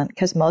insulin,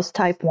 because most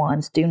type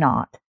 1s do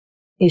not.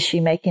 Is she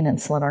making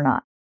insulin or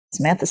not?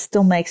 Samantha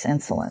still makes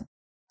insulin.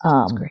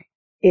 That's great.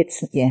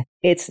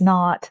 It's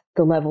not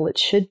the level it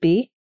should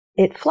be.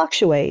 It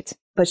fluctuates,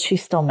 but she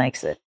still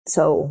makes it.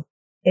 So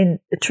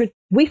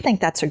we think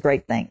that's a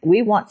great thing.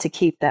 We want to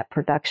keep that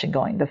production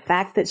going. The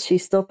fact that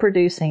she's still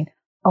producing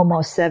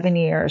almost 7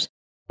 years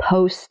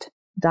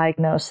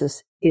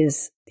post-diagnosis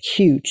is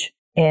huge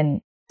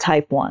in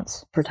type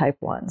 1s, for type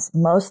 1s.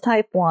 Most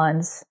type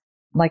 1s,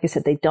 like I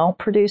said, they don't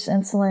produce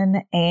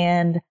insulin,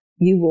 and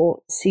you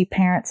will see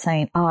parents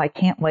saying, oh, I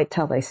can't wait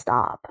till they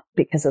stop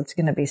because it's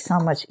going to be so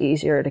much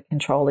easier to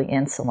control the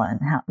insulin,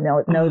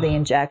 know the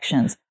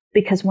injections,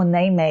 because when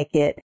they make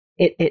it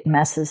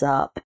messes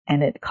up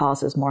and it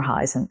causes more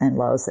highs and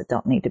lows that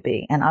don't need to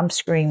be. And I'm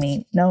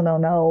screaming,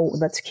 no,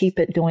 let's keep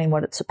it doing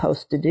what it's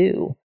supposed to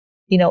do.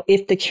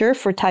 If the cure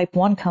for type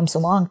 1 comes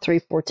along 3,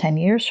 4, 10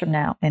 years from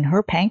now and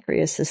her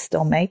pancreas is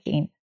still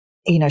making,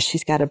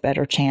 she's got a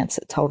better chance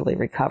at totally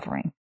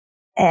recovering.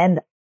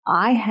 And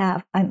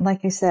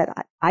like I said,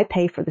 I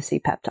pay for the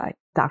C-peptide.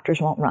 Doctors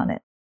won't run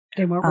it.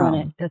 They won't run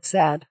it. That's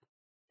sad.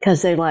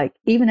 Because they're like,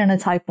 even in a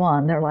type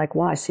 1, they're like,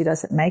 why? She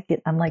doesn't make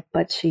it. I'm like,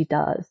 but she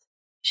does.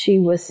 She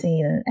was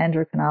seeing an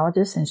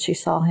endocrinologist and she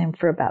saw him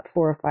for about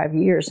 4 or 5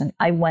 years. And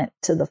I went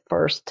to the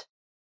first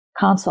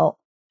consult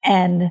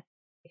and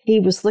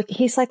he's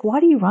like, why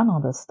do you run all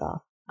this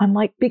stuff? I'm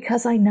like,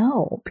 because I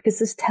know, because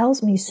this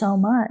tells me so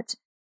much.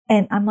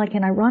 And I'm like,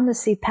 and I run the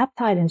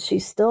C-peptide and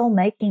she's still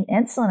making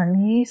insulin.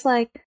 And he's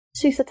like,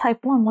 she's a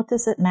type 1. What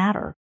does it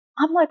matter?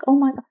 I'm like, oh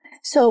my God.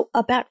 So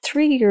about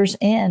 3 years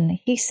in,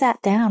 he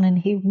sat down and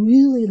he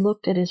really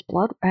looked at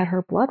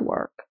her blood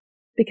work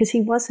because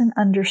he wasn't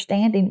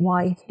understanding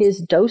why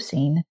his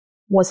dosing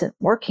wasn't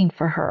working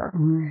for her.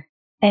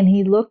 And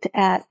he looked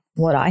at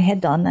what I had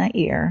done that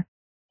year,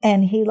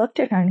 and he looked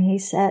at her and he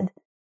said,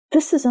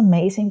 this is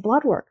amazing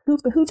blood work.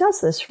 Who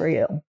does this for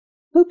you?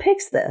 Who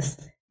picks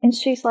this? And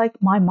she's like,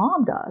 my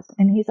mom does.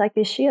 And he's like,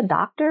 is she a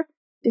doctor?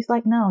 She's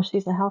like, no,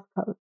 she's a health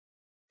coach.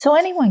 So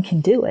anyone can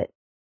do it.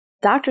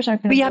 Doctors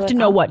aren't going to do it. But you have to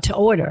know what to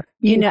order.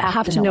 You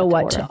have to know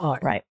what to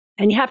order. Right.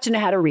 And you have to know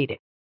how to read it.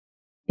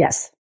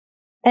 Yes.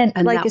 And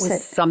like that you said,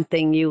 was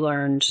something you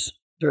learned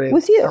through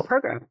with you. Our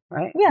program,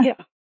 right?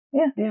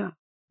 Yeah.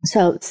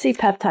 So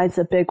C-peptide's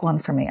a big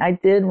one for me. I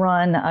did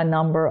run a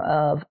number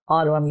of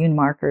autoimmune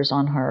markers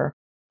on her.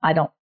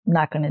 I'm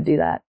not going to do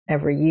that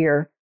every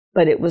year,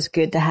 but it was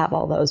good to have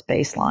all those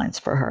baselines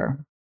for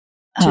her.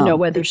 To know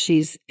whether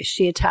is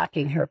she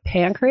attacking her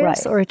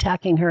pancreas or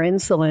attacking her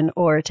insulin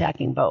or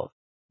attacking both.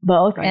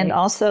 Both. Right. And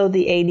also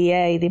the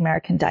ADA, the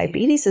American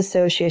Diabetes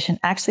Association,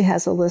 actually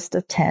has a list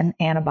of 10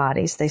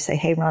 antibodies. They say,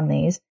 hey, run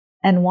these.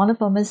 And one of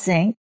them is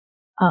zinc.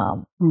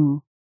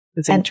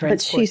 Zinc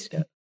transport.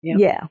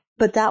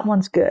 But that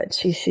one's good.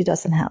 She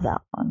doesn't have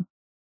that one.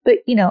 But,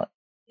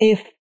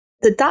 if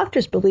the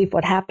doctors believe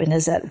what happened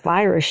is that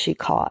virus she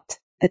caught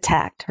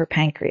attacked her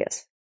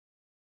pancreas.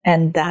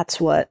 And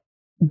that's what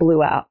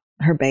blew out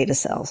her beta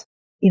cells.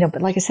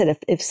 But like I said,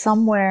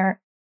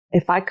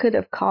 if I could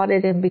have caught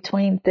it in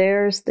between,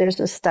 there's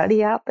a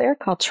study out there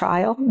called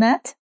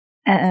TrialNet,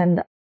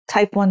 and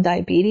type 1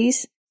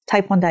 diabetics,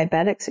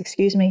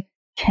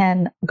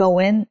 can go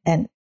in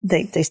and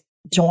they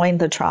join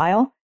the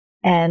trial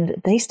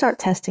and they start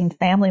testing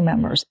family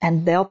members,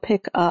 and they'll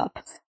pick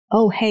up,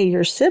 oh, hey,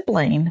 your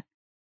sibling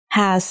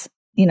has,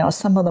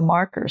 some of the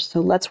markers. So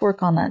let's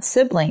work on that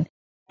sibling.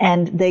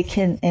 And they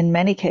can, in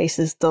many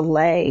cases,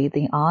 delay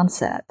the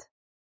onset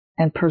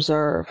and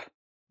preserve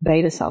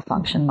beta cell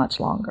function much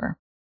longer.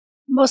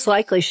 Most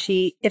likely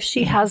if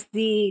she has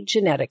the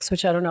genetics,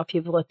 which I don't know if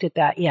you've looked at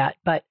that yet,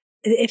 but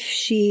if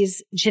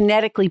she's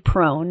genetically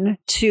prone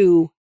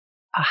to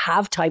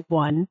have type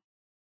 1,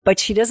 but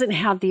she doesn't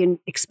have the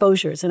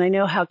exposures. And I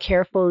know how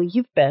careful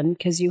you've been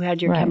because you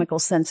had your chemical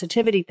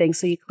sensitivity thing.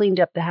 So you cleaned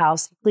up the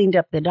house, you cleaned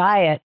up the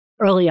diet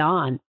early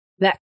on.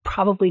 That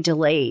probably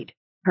delayed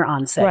her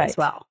onset as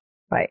well.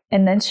 Right.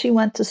 And then she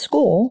went to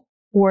school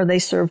where they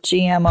serve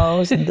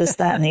GMOs and this,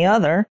 that, and the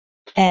other.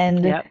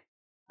 And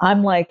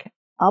I'm like,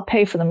 I'll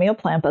pay for the meal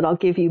plan, but I'll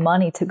give you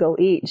money to go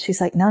eat. She's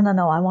like, no,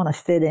 I want to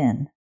fit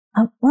in.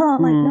 I'm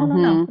like,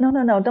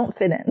 no, don't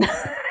fit in.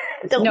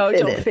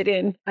 Don't fit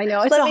in. I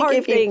know. It's a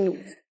hard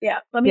thing.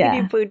 Let me give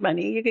you food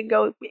money. You can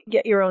go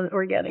get your own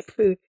organic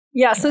food.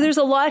 Yeah. So there's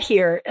a lot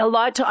here, a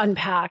lot to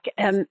unpack.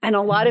 And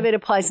a lot of it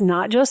applies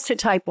not just to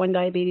type 1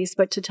 diabetes,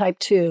 but to type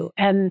 2.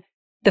 And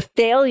the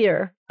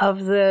failure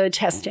of the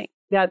testing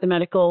that the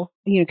medical,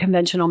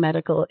 conventional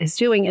medical is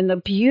doing. And the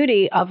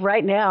beauty of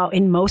right now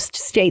in most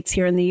states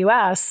here in the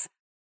US,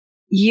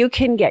 you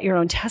can get your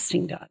own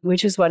testing done,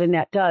 which is what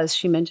Annette does.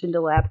 She mentioned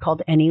a lab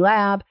called Any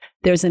Lab.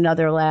 There's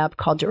another lab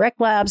called Direct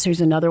Labs.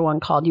 There's another one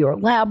called Your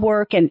Lab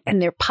Work, and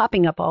they're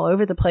popping up all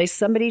over the place.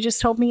 Somebody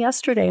just told me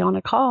yesterday on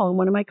a call, and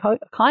one of my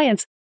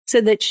clients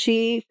said that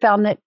she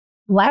found that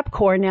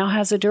LabCorp now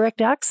has a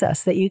direct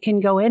access that you can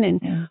go in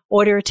and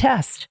order a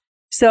test.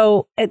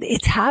 So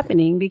it's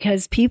happening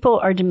because people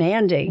are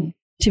demanding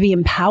to be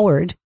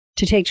empowered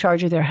to take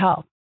charge of their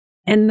health.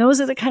 And those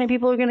are the kind of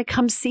people who are going to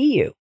come see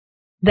you.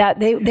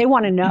 That they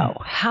want to know,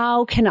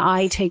 how can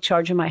I take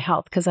charge of my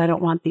health? Because I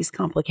don't want these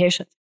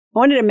complications. I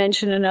wanted to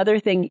mention another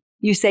thing.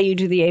 You say you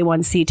do the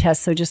A1C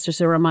test. So just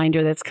as a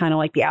reminder, that's kind of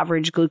like the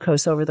average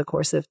glucose over the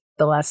course of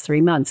the last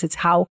 3 months. It's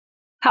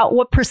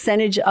what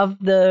percentage of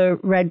the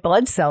red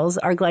blood cells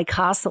are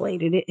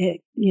glycosylated,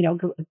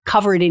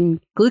 covered in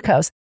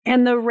glucose.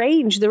 And the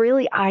range, the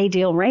really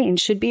ideal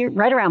range should be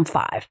right around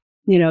 5,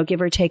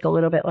 give or take a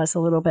little bit less, a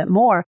little bit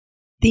more.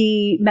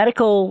 The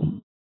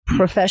medical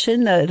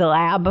profession, the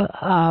lab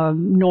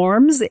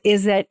norms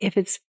is that if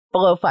it's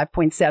below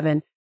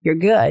 5.7, you're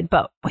good.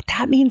 But what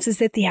that means is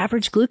that the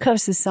average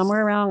glucose is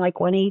somewhere around like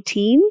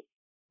 118,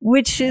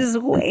 which is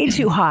way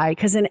too high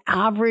because an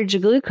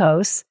average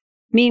glucose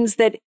means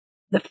that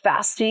the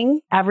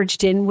fasting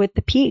averaged in with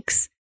the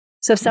peaks.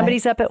 So if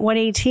somebody's up at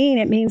 118,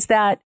 it means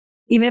that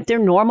even if they're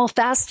normal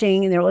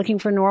fasting and they're looking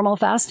for normal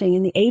fasting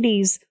in the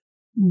 80s,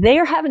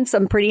 they're having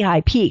some pretty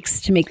high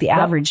peaks to make the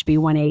average be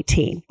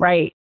 118,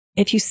 right?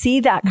 If you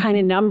see that kind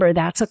of number,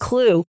 that's a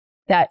clue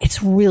that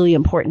it's really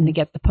important to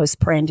get the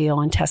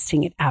postprandial and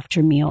testing it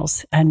after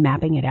meals and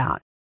mapping it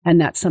out. And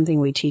that's something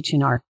we teach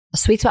in our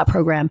Sweet Spot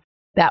program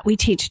that we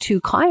teach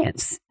to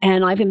clients.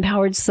 And I've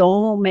empowered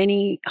so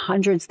many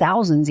hundreds,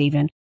 thousands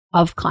even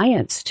of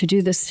clients to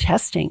do this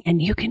testing.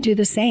 And you can do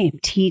the same.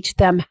 Teach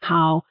them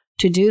how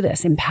to do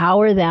this.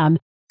 Empower them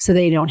so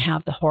they don't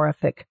have the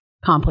horrific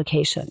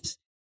complications.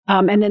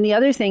 And then the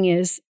other thing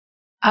is,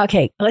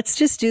 okay, let's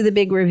just do the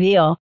big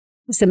reveal.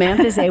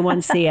 Samantha's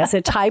A1C as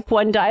a type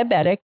 1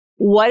 diabetic.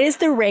 What is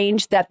the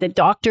range that the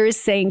doctor is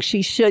saying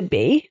she should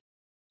be?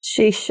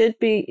 She should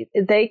be,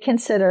 they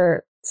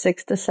consider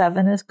 6 to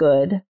 7 is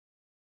good.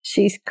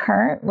 She's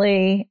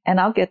currently, and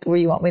I'll get where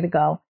you want me to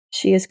go.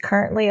 She is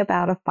currently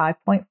about a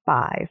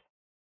 5.5,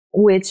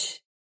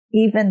 which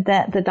even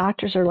that the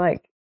doctors are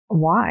like,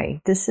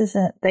 why? This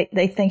isn't,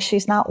 they think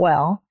she's not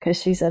well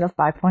because she's at a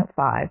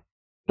 5.5.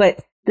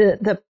 But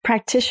the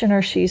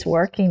practitioner she's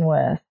working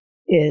with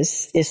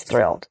is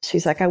thrilled.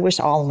 She's like, I wish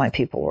all of my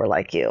people were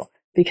like you,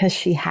 because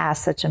she has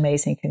such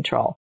amazing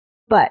control.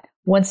 But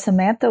when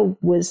Samantha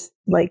was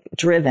like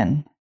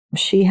driven,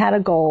 she had a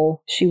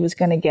goal. She was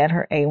going to get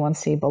her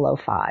A1C below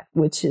 5,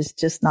 which is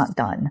just not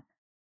done.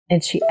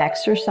 And she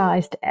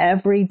exercised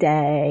every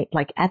day,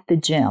 like at the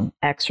gym,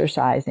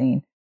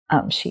 exercising.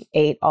 She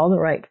ate all the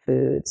right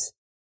foods,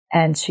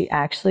 and she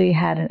actually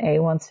had an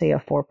A1C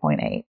of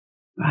 4.8.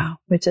 Wow.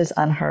 Which is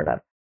unheard of.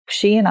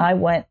 She and I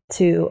went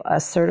to a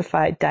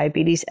certified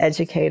diabetes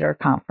educator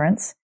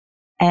conference,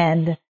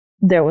 and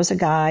there was a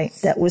guy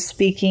that was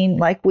speaking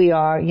like we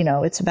are,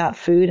 it's about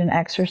food and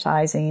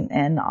exercising,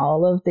 and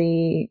all of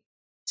the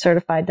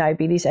certified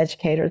diabetes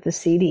educators, the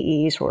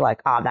CDEs, were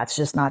like, oh, that's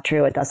just not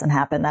true. It doesn't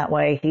happen that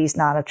way. He's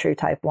not a true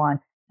type 1.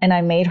 And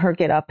I made her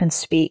get up and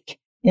speak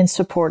in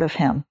support of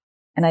him.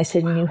 And I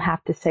said, you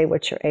have to say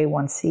what your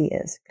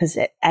A1C is, because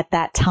at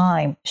that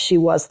time, she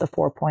was the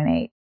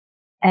 4.8.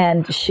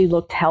 And she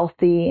looked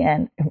healthy,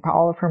 and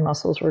all of her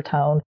muscles were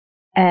toned.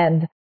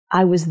 And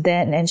I was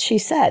then, and she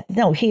said,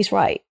 no, he's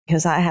right,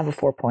 because I have a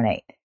 4.8.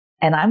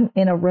 And I'm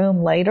in a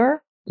room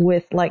later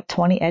with like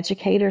 20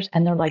 educators,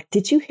 and they're like,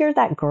 did you hear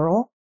that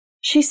girl?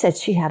 She said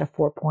she had a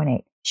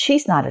 4.8.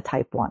 She's not a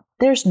type 1.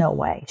 There's no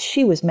way.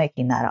 She was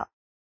making that up.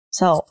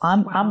 So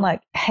I'm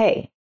like,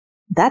 hey,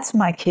 that's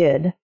my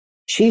kid.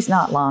 She's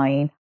not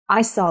lying.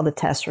 I saw the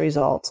test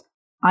results.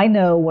 I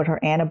know what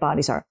her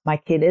antibodies are. My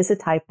kid is a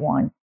type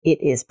 1. It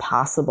is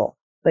possible.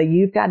 But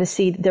you've got to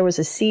see, there was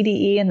a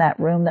CDE in that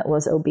room that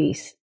was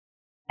obese.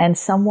 And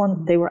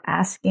they were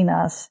asking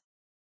us,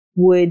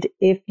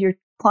 if your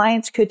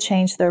clients could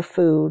change their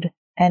food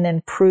and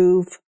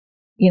improve,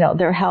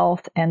 their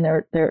health and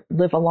their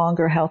live a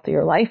longer,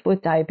 healthier life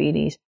with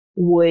diabetes,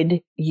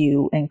 would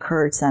you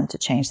encourage them to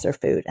change their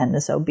food? And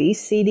this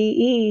obese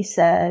CDE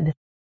said,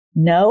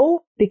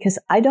 no, because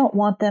I don't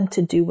want them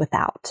to do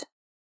without.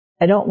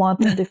 I don't want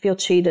them to feel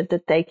cheated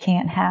that they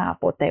can't have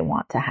what they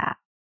want to have.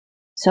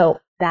 So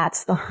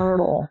that's the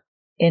hurdle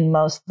in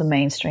most of the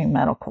mainstream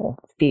medical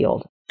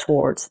field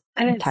towards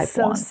and type 1. It's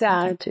so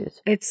sad.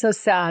 It's so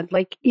sad.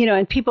 Like,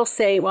 and people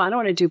say, well, I don't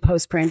want to do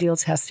postprandial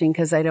testing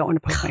because I don't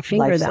want to poke my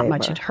finger that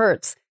much. It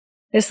hurts.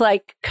 It's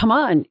like, come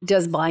on.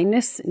 Does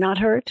blindness not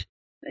hurt?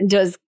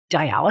 Does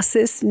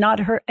dialysis not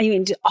hurt? I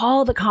mean,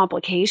 all the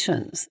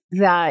complications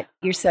that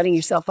you're setting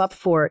yourself up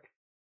for,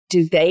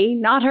 do they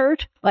not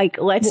hurt? Like,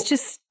 let's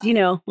just,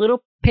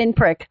 little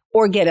pinprick,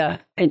 or get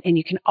and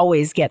you can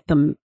always get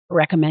them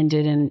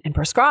recommended and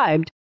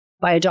prescribed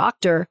by a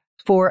doctor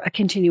for a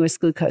continuous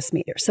glucose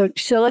meter. So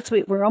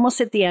we're almost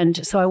at the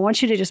end. So I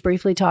want you to just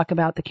briefly talk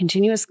about the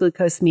continuous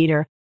glucose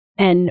meter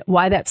and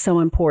why that's so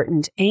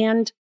important,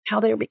 and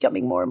how they're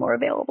becoming more and more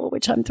available,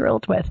 which I'm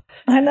thrilled with.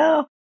 I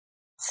know.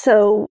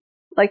 So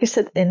like I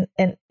said, in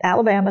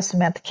Alabama,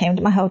 Samantha came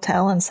to my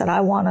hotel and said,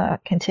 I want a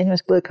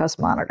continuous glucose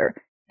monitor.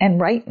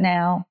 And right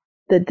now,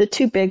 the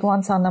two big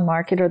ones on the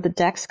market are the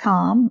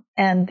Dexcom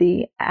and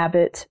the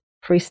Abbott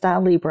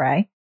Freestyle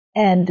Libre.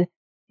 And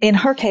in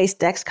her case,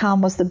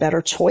 Dexcom was the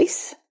better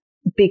choice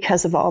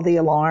because of all the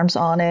alarms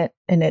on it.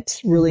 And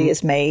it's really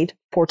is made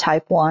for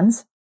type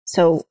 1s.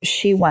 So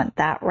she went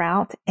that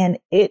route, and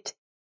it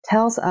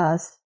tells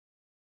us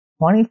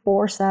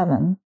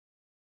 24/7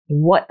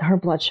 what her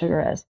blood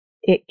sugar is.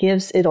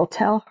 It'll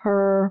tell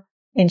her,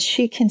 and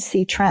she can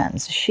see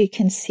trends. She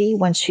can see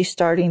when she's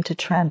starting to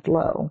trend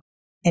low,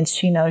 and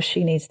she knows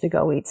she needs to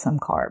go eat some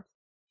carbs.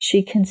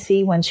 She can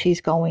see when she's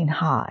going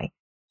high.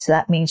 So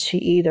that means she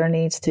either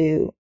needs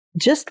to,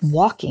 just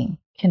walking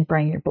can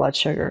bring your blood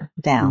sugar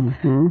down.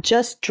 Mm-hmm.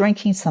 Just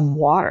drinking some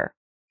water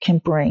can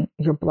bring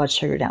your blood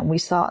sugar down. We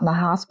saw it in the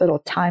hospital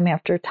time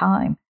after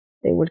time.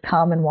 They would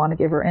come and want to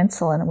give her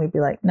insulin, and we'd be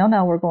like,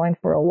 no, we're going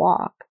for a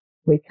walk.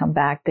 We'd come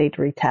back, they'd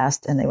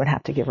retest, and they would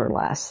have to give her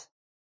less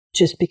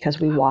just because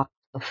we walked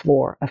the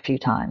floor a few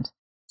times.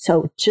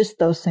 So just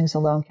those things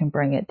alone can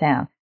bring it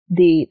down.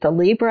 The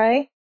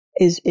Libre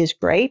is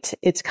great.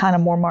 It's kind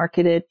of more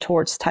marketed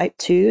towards type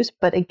 2s,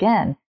 but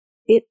again,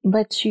 it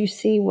lets you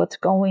see what's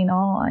going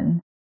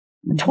on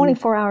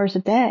 24 hours a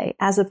day,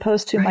 as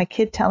opposed to my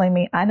kid telling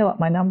me, I know what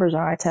my numbers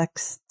are. I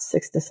text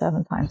 6 to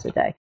 7 times a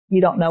day. You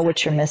don't know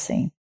what you're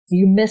missing.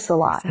 You miss a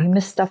lot. You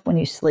miss stuff when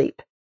you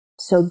sleep.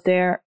 So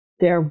they're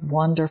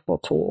wonderful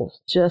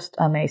tools, just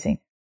amazing.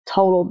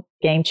 Total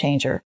game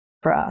changer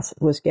for us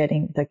was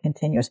getting the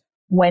continuous.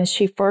 When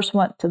she first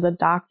went to the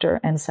doctor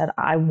and said,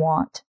 I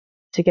want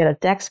to get a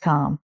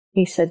Dexcom,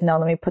 he said, no,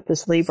 let me put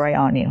this Libre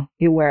on you.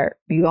 You wear it,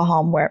 you go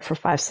home, wear it for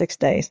 5-6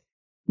 days.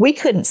 We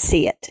couldn't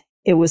see it.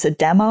 It was a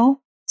demo,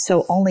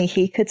 so only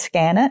he could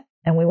scan it.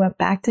 And we went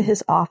back to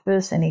his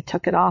office, and he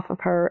took it off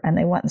of her, and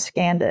they went and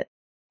scanned it.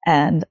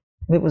 And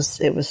it was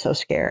so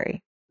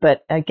scary.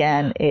 But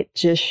again, it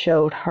just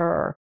showed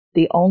her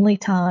the only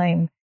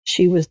time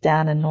she was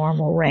down in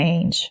normal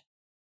range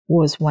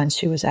was when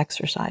she was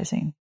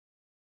exercising.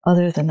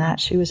 Other than that,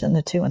 she was in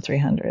the 200s and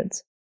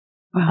 300s.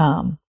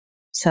 Wow.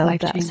 So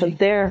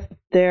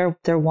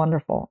they're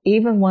wonderful.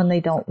 Even when they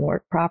don't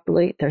work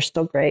properly, they're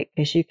still great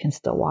because you can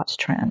still watch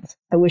trends.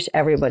 I wish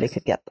everybody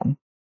could get them.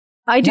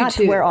 I do Not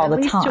too. to wear all at the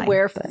least time. To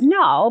wear,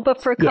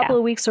 but for a couple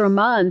of weeks or a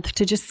month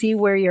to just see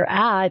where you're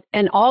at.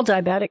 And all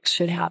diabetics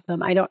should have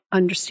them. I don't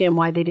understand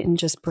why they didn't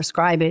just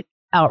prescribe it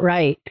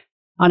outright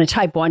on a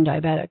type 1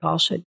 diabetic.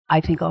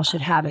 I think all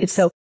should have it.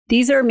 So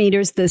these are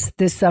meters. This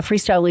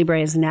Freestyle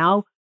Libre is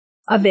now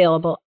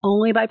available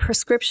only by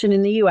prescription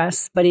in the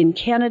US, but in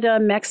Canada,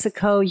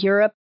 Mexico,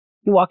 Europe,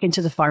 you walk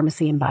into the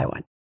pharmacy and buy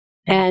one.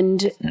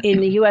 And in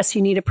the US,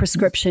 you need a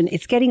prescription.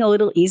 It's getting a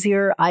little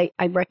easier. I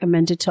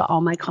recommend it to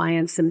all my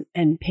clients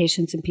and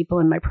patients and people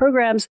in my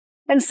programs.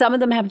 And some of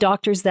them have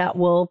doctors that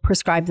will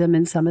prescribe them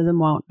and some of them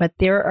won't. But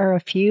there are a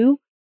few,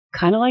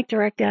 kind of like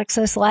direct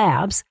access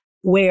labs,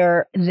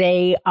 where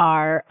they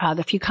are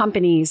the few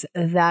companies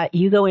that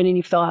you go in and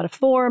you fill out a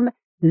form.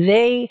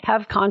 They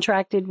have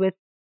contracted with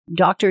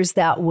doctors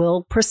that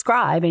will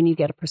prescribe and you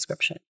get a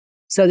prescription.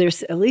 So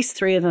there's at least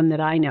 3 of them that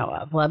I know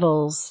of,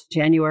 Levels,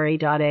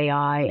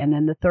 January.ai, and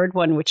then the third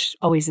one, which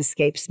always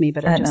escapes me,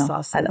 but I just saw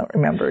some. I don't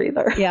remember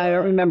either. Yeah, I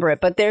don't remember it.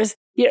 But there's,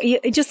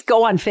 you just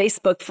go on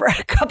Facebook for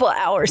a couple of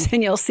hours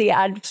and you'll see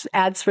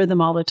ads for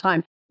them all the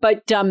time.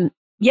 But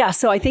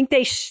so I think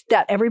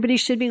that everybody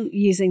should be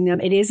using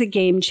them. It is a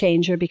game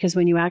changer because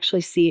when you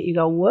actually see it, you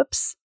go,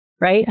 whoops,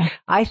 right? Yeah.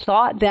 I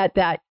thought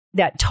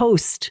that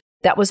toast,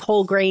 that was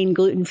whole grain,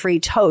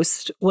 gluten-free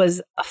toast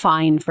was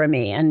fine for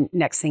me. And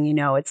next thing you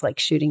know, it's like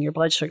shooting your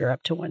blood sugar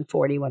up to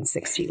 140,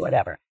 160,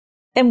 whatever.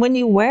 And when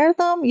you wear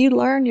them, you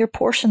learn your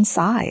portion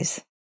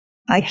size.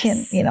 I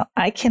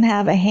can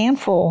have a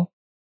handful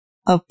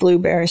of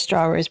blueberries,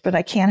 strawberries, but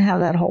I can't have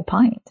that whole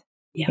pint.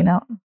 Yeah.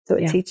 So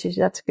it teaches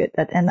you that's good.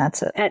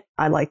 That's it.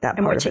 I like that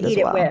part of it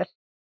as well.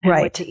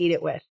 What to eat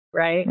it with,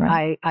 right?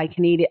 I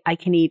can eat it. I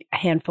can eat a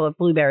handful of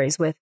blueberries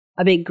with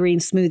a big green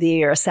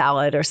smoothie or a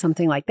salad or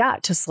something like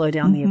that to slow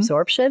down the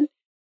absorption.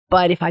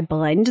 But if I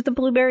blend the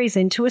blueberries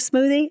into a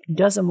smoothie, it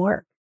doesn't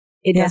work.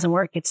 It doesn't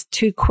work. It's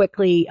too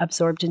quickly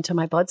absorbed into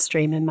my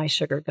bloodstream and my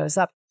sugar goes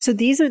up. So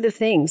these are the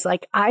things.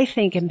 Like, I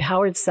think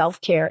empowered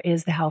self-care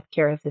is the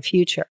healthcare of the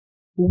future.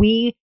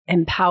 We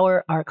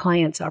empower our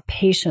clients, our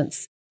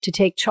patients, to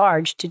take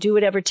charge, to do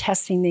whatever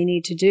testing they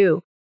need to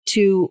do,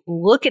 to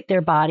look at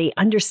their body,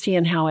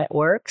 understand how it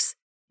works,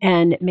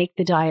 and make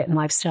the diet and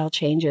lifestyle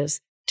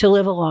changes to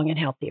live a long and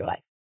healthy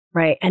life,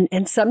 right?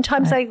 And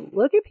sometimes I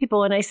look at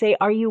people and I say,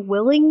 are you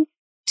willing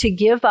to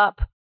give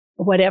up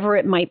whatever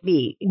it might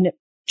be,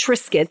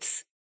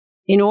 Triscuits,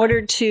 in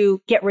order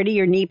to get rid of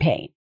your knee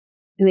pain?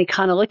 And they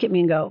kind of look at me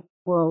and go,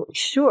 well,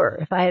 sure,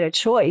 if I had a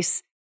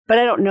choice, but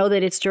I don't know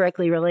that it's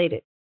directly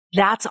related.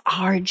 That's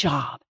our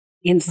job.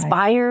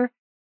 Inspire,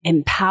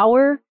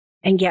 empower,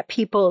 and get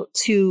people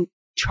to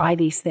try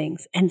these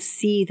things and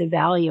see the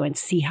value and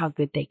see how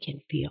good they can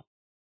feel.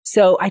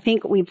 So I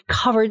think we've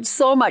covered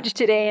so much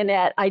today,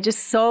 Annette. I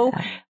just so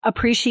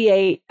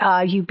appreciate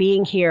you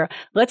being here.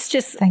 Let's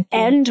just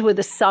end with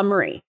a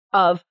summary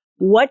of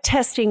what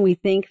testing we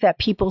think that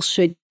people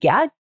should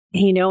get,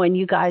 and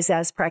you guys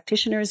as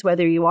practitioners,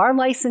 whether you are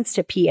licensed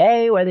to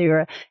PA, whether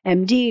you're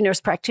an MD,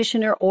 nurse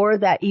practitioner, or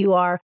that you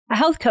are a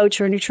health coach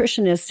or a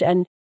nutritionist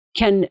and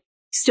can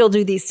still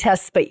do these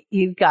tests, but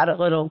you've got a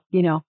little,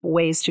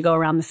 ways to go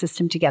around the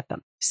system to get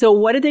them. So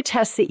what are the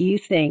tests that you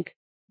think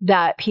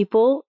that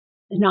people,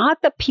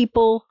 not the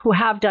people who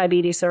have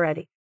diabetes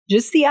already,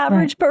 just the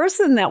average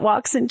person that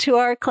walks into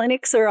our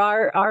clinics or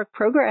our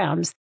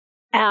programs,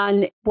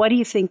 and what do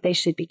you think they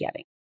should be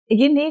getting?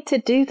 You need to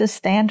do the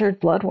standard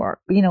blood work,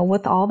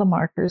 with all the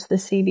markers, the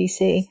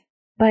CBC.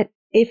 But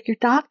if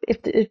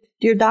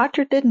your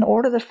doctor didn't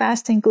order the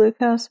fasting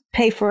glucose,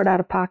 pay for it out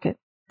of pocket.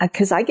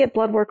 Because I get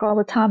blood work all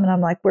the time and I'm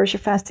like, where's your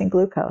fasting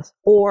glucose?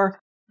 Or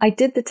I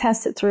did the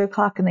test at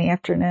 3:00 in the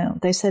afternoon.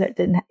 They said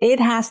it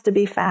has to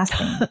be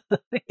fasting.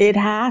 It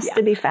has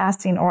to be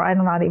fasting or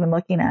I'm not even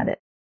looking at it.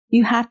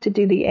 You have to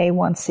do the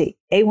A1C.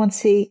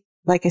 A1C,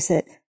 like I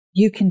said,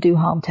 you can do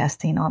home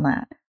testing on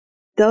that.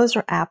 Those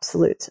are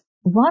absolutes.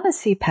 Run a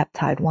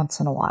C-peptide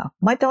once in a while.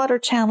 My daughter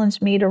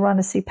challenged me to run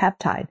a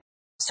C-peptide.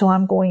 So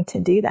I'm going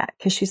to do that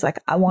because she's like,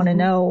 I want to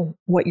know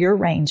what your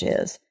range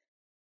is.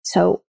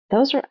 So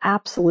those are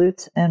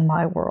absolutes in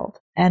my world.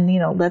 And,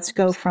 let's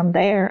go from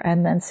there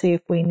and then see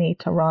if we need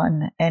to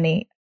run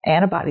any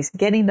antibodies.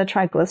 Getting the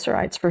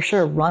triglycerides for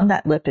sure. Run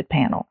that lipid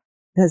panel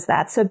because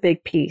that's a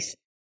big piece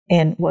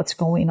in what's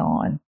going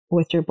on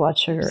with your blood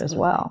sugar as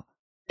well.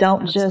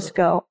 Don't just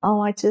go,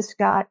 I just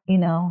got,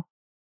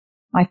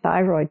 my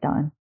thyroid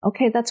done.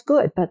 Okay, that's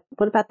good. But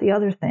what about the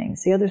other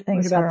things? The other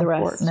things are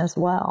important as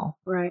well.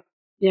 Right.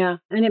 Yeah.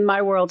 And in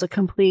my world, a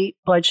complete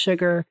blood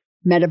sugar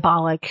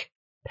metabolic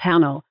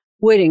panel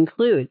would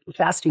include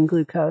fasting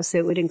glucose.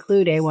 It would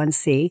include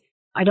A1C.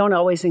 I don't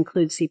always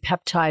include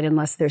C-peptide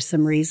unless there's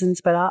some reasons,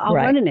 but I'll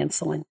run an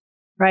insulin,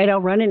 right? I'll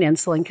run an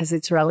insulin because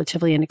it's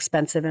relatively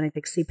inexpensive. And I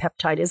think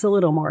C-peptide is a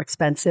little more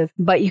expensive,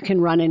 but you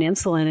can run an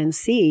insulin and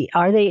see,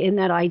 are they in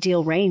that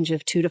ideal range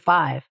of 2 to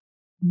 5?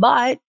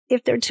 But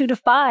if they're 2 to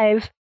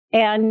 5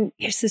 and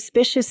you're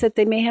suspicious that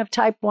they may have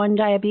type 1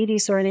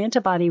 diabetes or an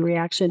antibody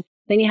reaction,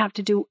 then you have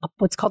to do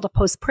what's called a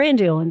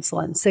postprandial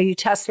insulin. So you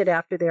test it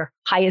after their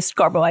highest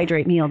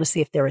carbohydrate meal to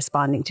see if they're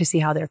responding, to see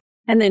how they're,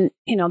 and then,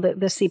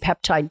 the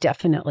C-peptide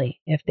definitely,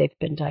 if they've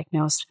been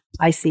diagnosed,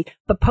 I see.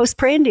 But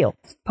postprandial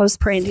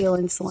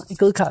insulin,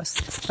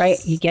 glucose, right?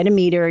 You get a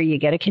meter, you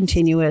get a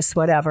continuous,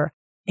 whatever,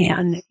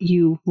 and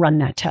you run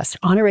that test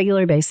on a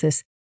regular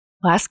basis.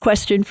 Last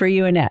question for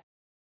you, Annette.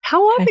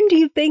 How often do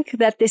you think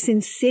that this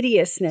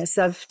insidiousness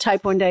of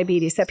type 1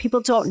 diabetes, that people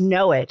don't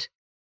know it,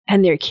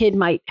 and their kid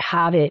might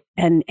have it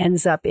and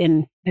ends up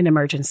in an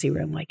emergency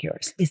room like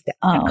yours? Is that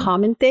a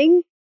common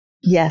thing?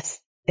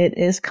 Yes, it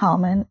is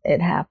common.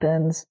 It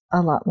happens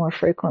a lot more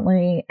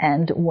frequently.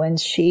 And when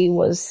she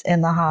was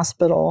in the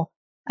hospital,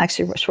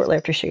 actually shortly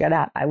after she got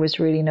out, I was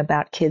reading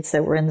about kids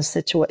that were in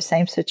the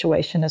same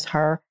situation as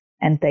her,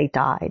 and they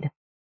died.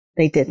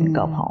 They didn't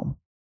go home.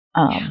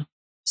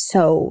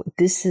 So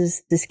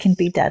this can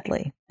be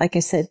deadly. Like I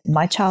said,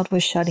 my child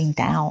was shutting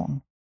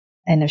down.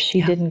 And if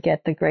she didn't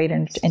get the great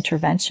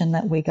intervention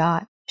that we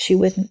got, she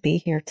wouldn't be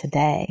here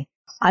today.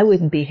 I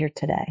wouldn't be here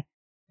today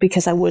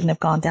because I wouldn't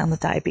have gone down the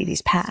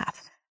diabetes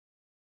path.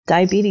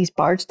 Diabetes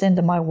barged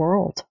into my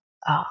world.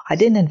 I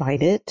didn't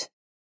invite it.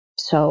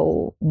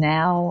 So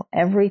now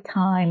every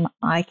time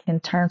I can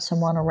turn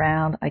someone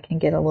around, I can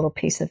get a little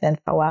piece of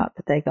info out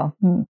that they go,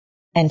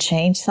 and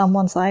change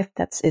someone's life.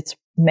 It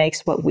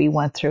makes what we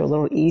went through a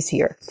little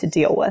easier to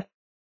deal with.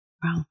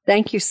 Wow.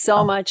 Thank you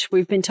so much.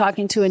 We've been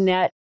talking to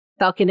Annette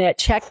Falconett.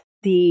 Check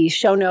the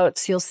show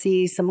notes. You'll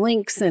see some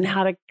links and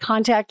how to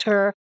contact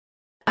her.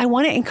 I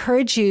want to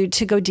encourage you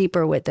to go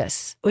deeper with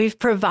this. We've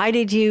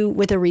provided you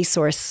with a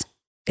resource.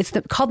 It's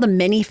called The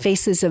Many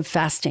Faces of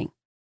Fasting.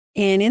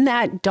 And in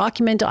that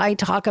document, I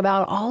talk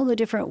about all the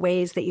different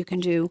ways that you can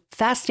do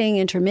fasting,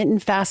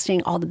 intermittent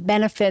fasting, all the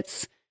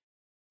benefits,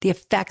 the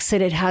effects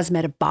that it has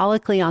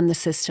metabolically on the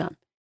system.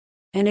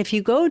 And if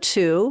you go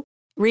to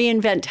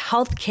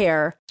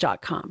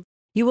reinventhealthcare.com,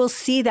 you will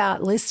see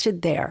that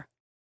listed there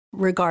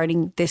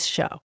regarding this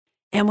show.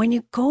 And when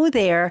you go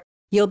there,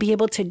 you'll be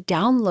able to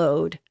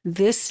download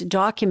this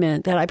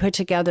document that I put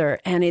together.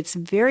 And it's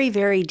very,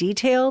 very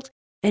detailed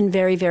and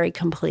very, very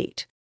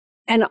complete.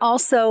 And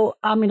also,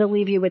 I'm going to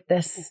leave you with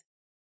this.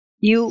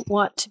 You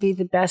want to be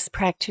the best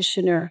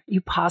practitioner you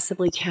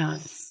possibly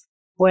can.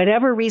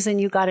 Whatever reason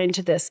you got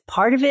into this,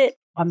 part of it,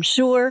 I'm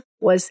sure,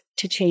 was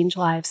to change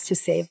lives, to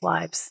save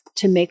lives,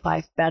 to make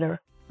life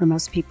better for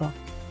most people.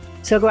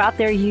 So go out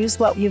there, use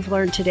what you've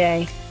learned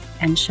today,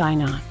 and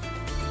shine on.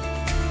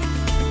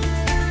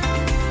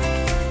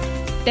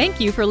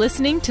 Thank you for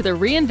listening to the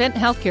Reinvent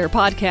Healthcare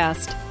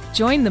podcast.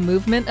 Join the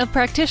movement of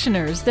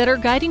practitioners that are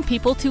guiding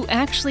people to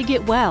actually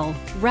get well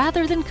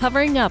rather than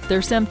covering up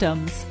their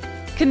symptoms.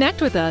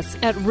 Connect with us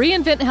at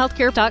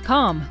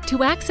reinventhealthcare.com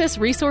to access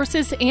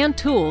resources and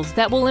tools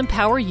that will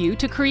empower you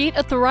to create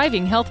a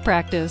thriving health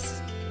practice.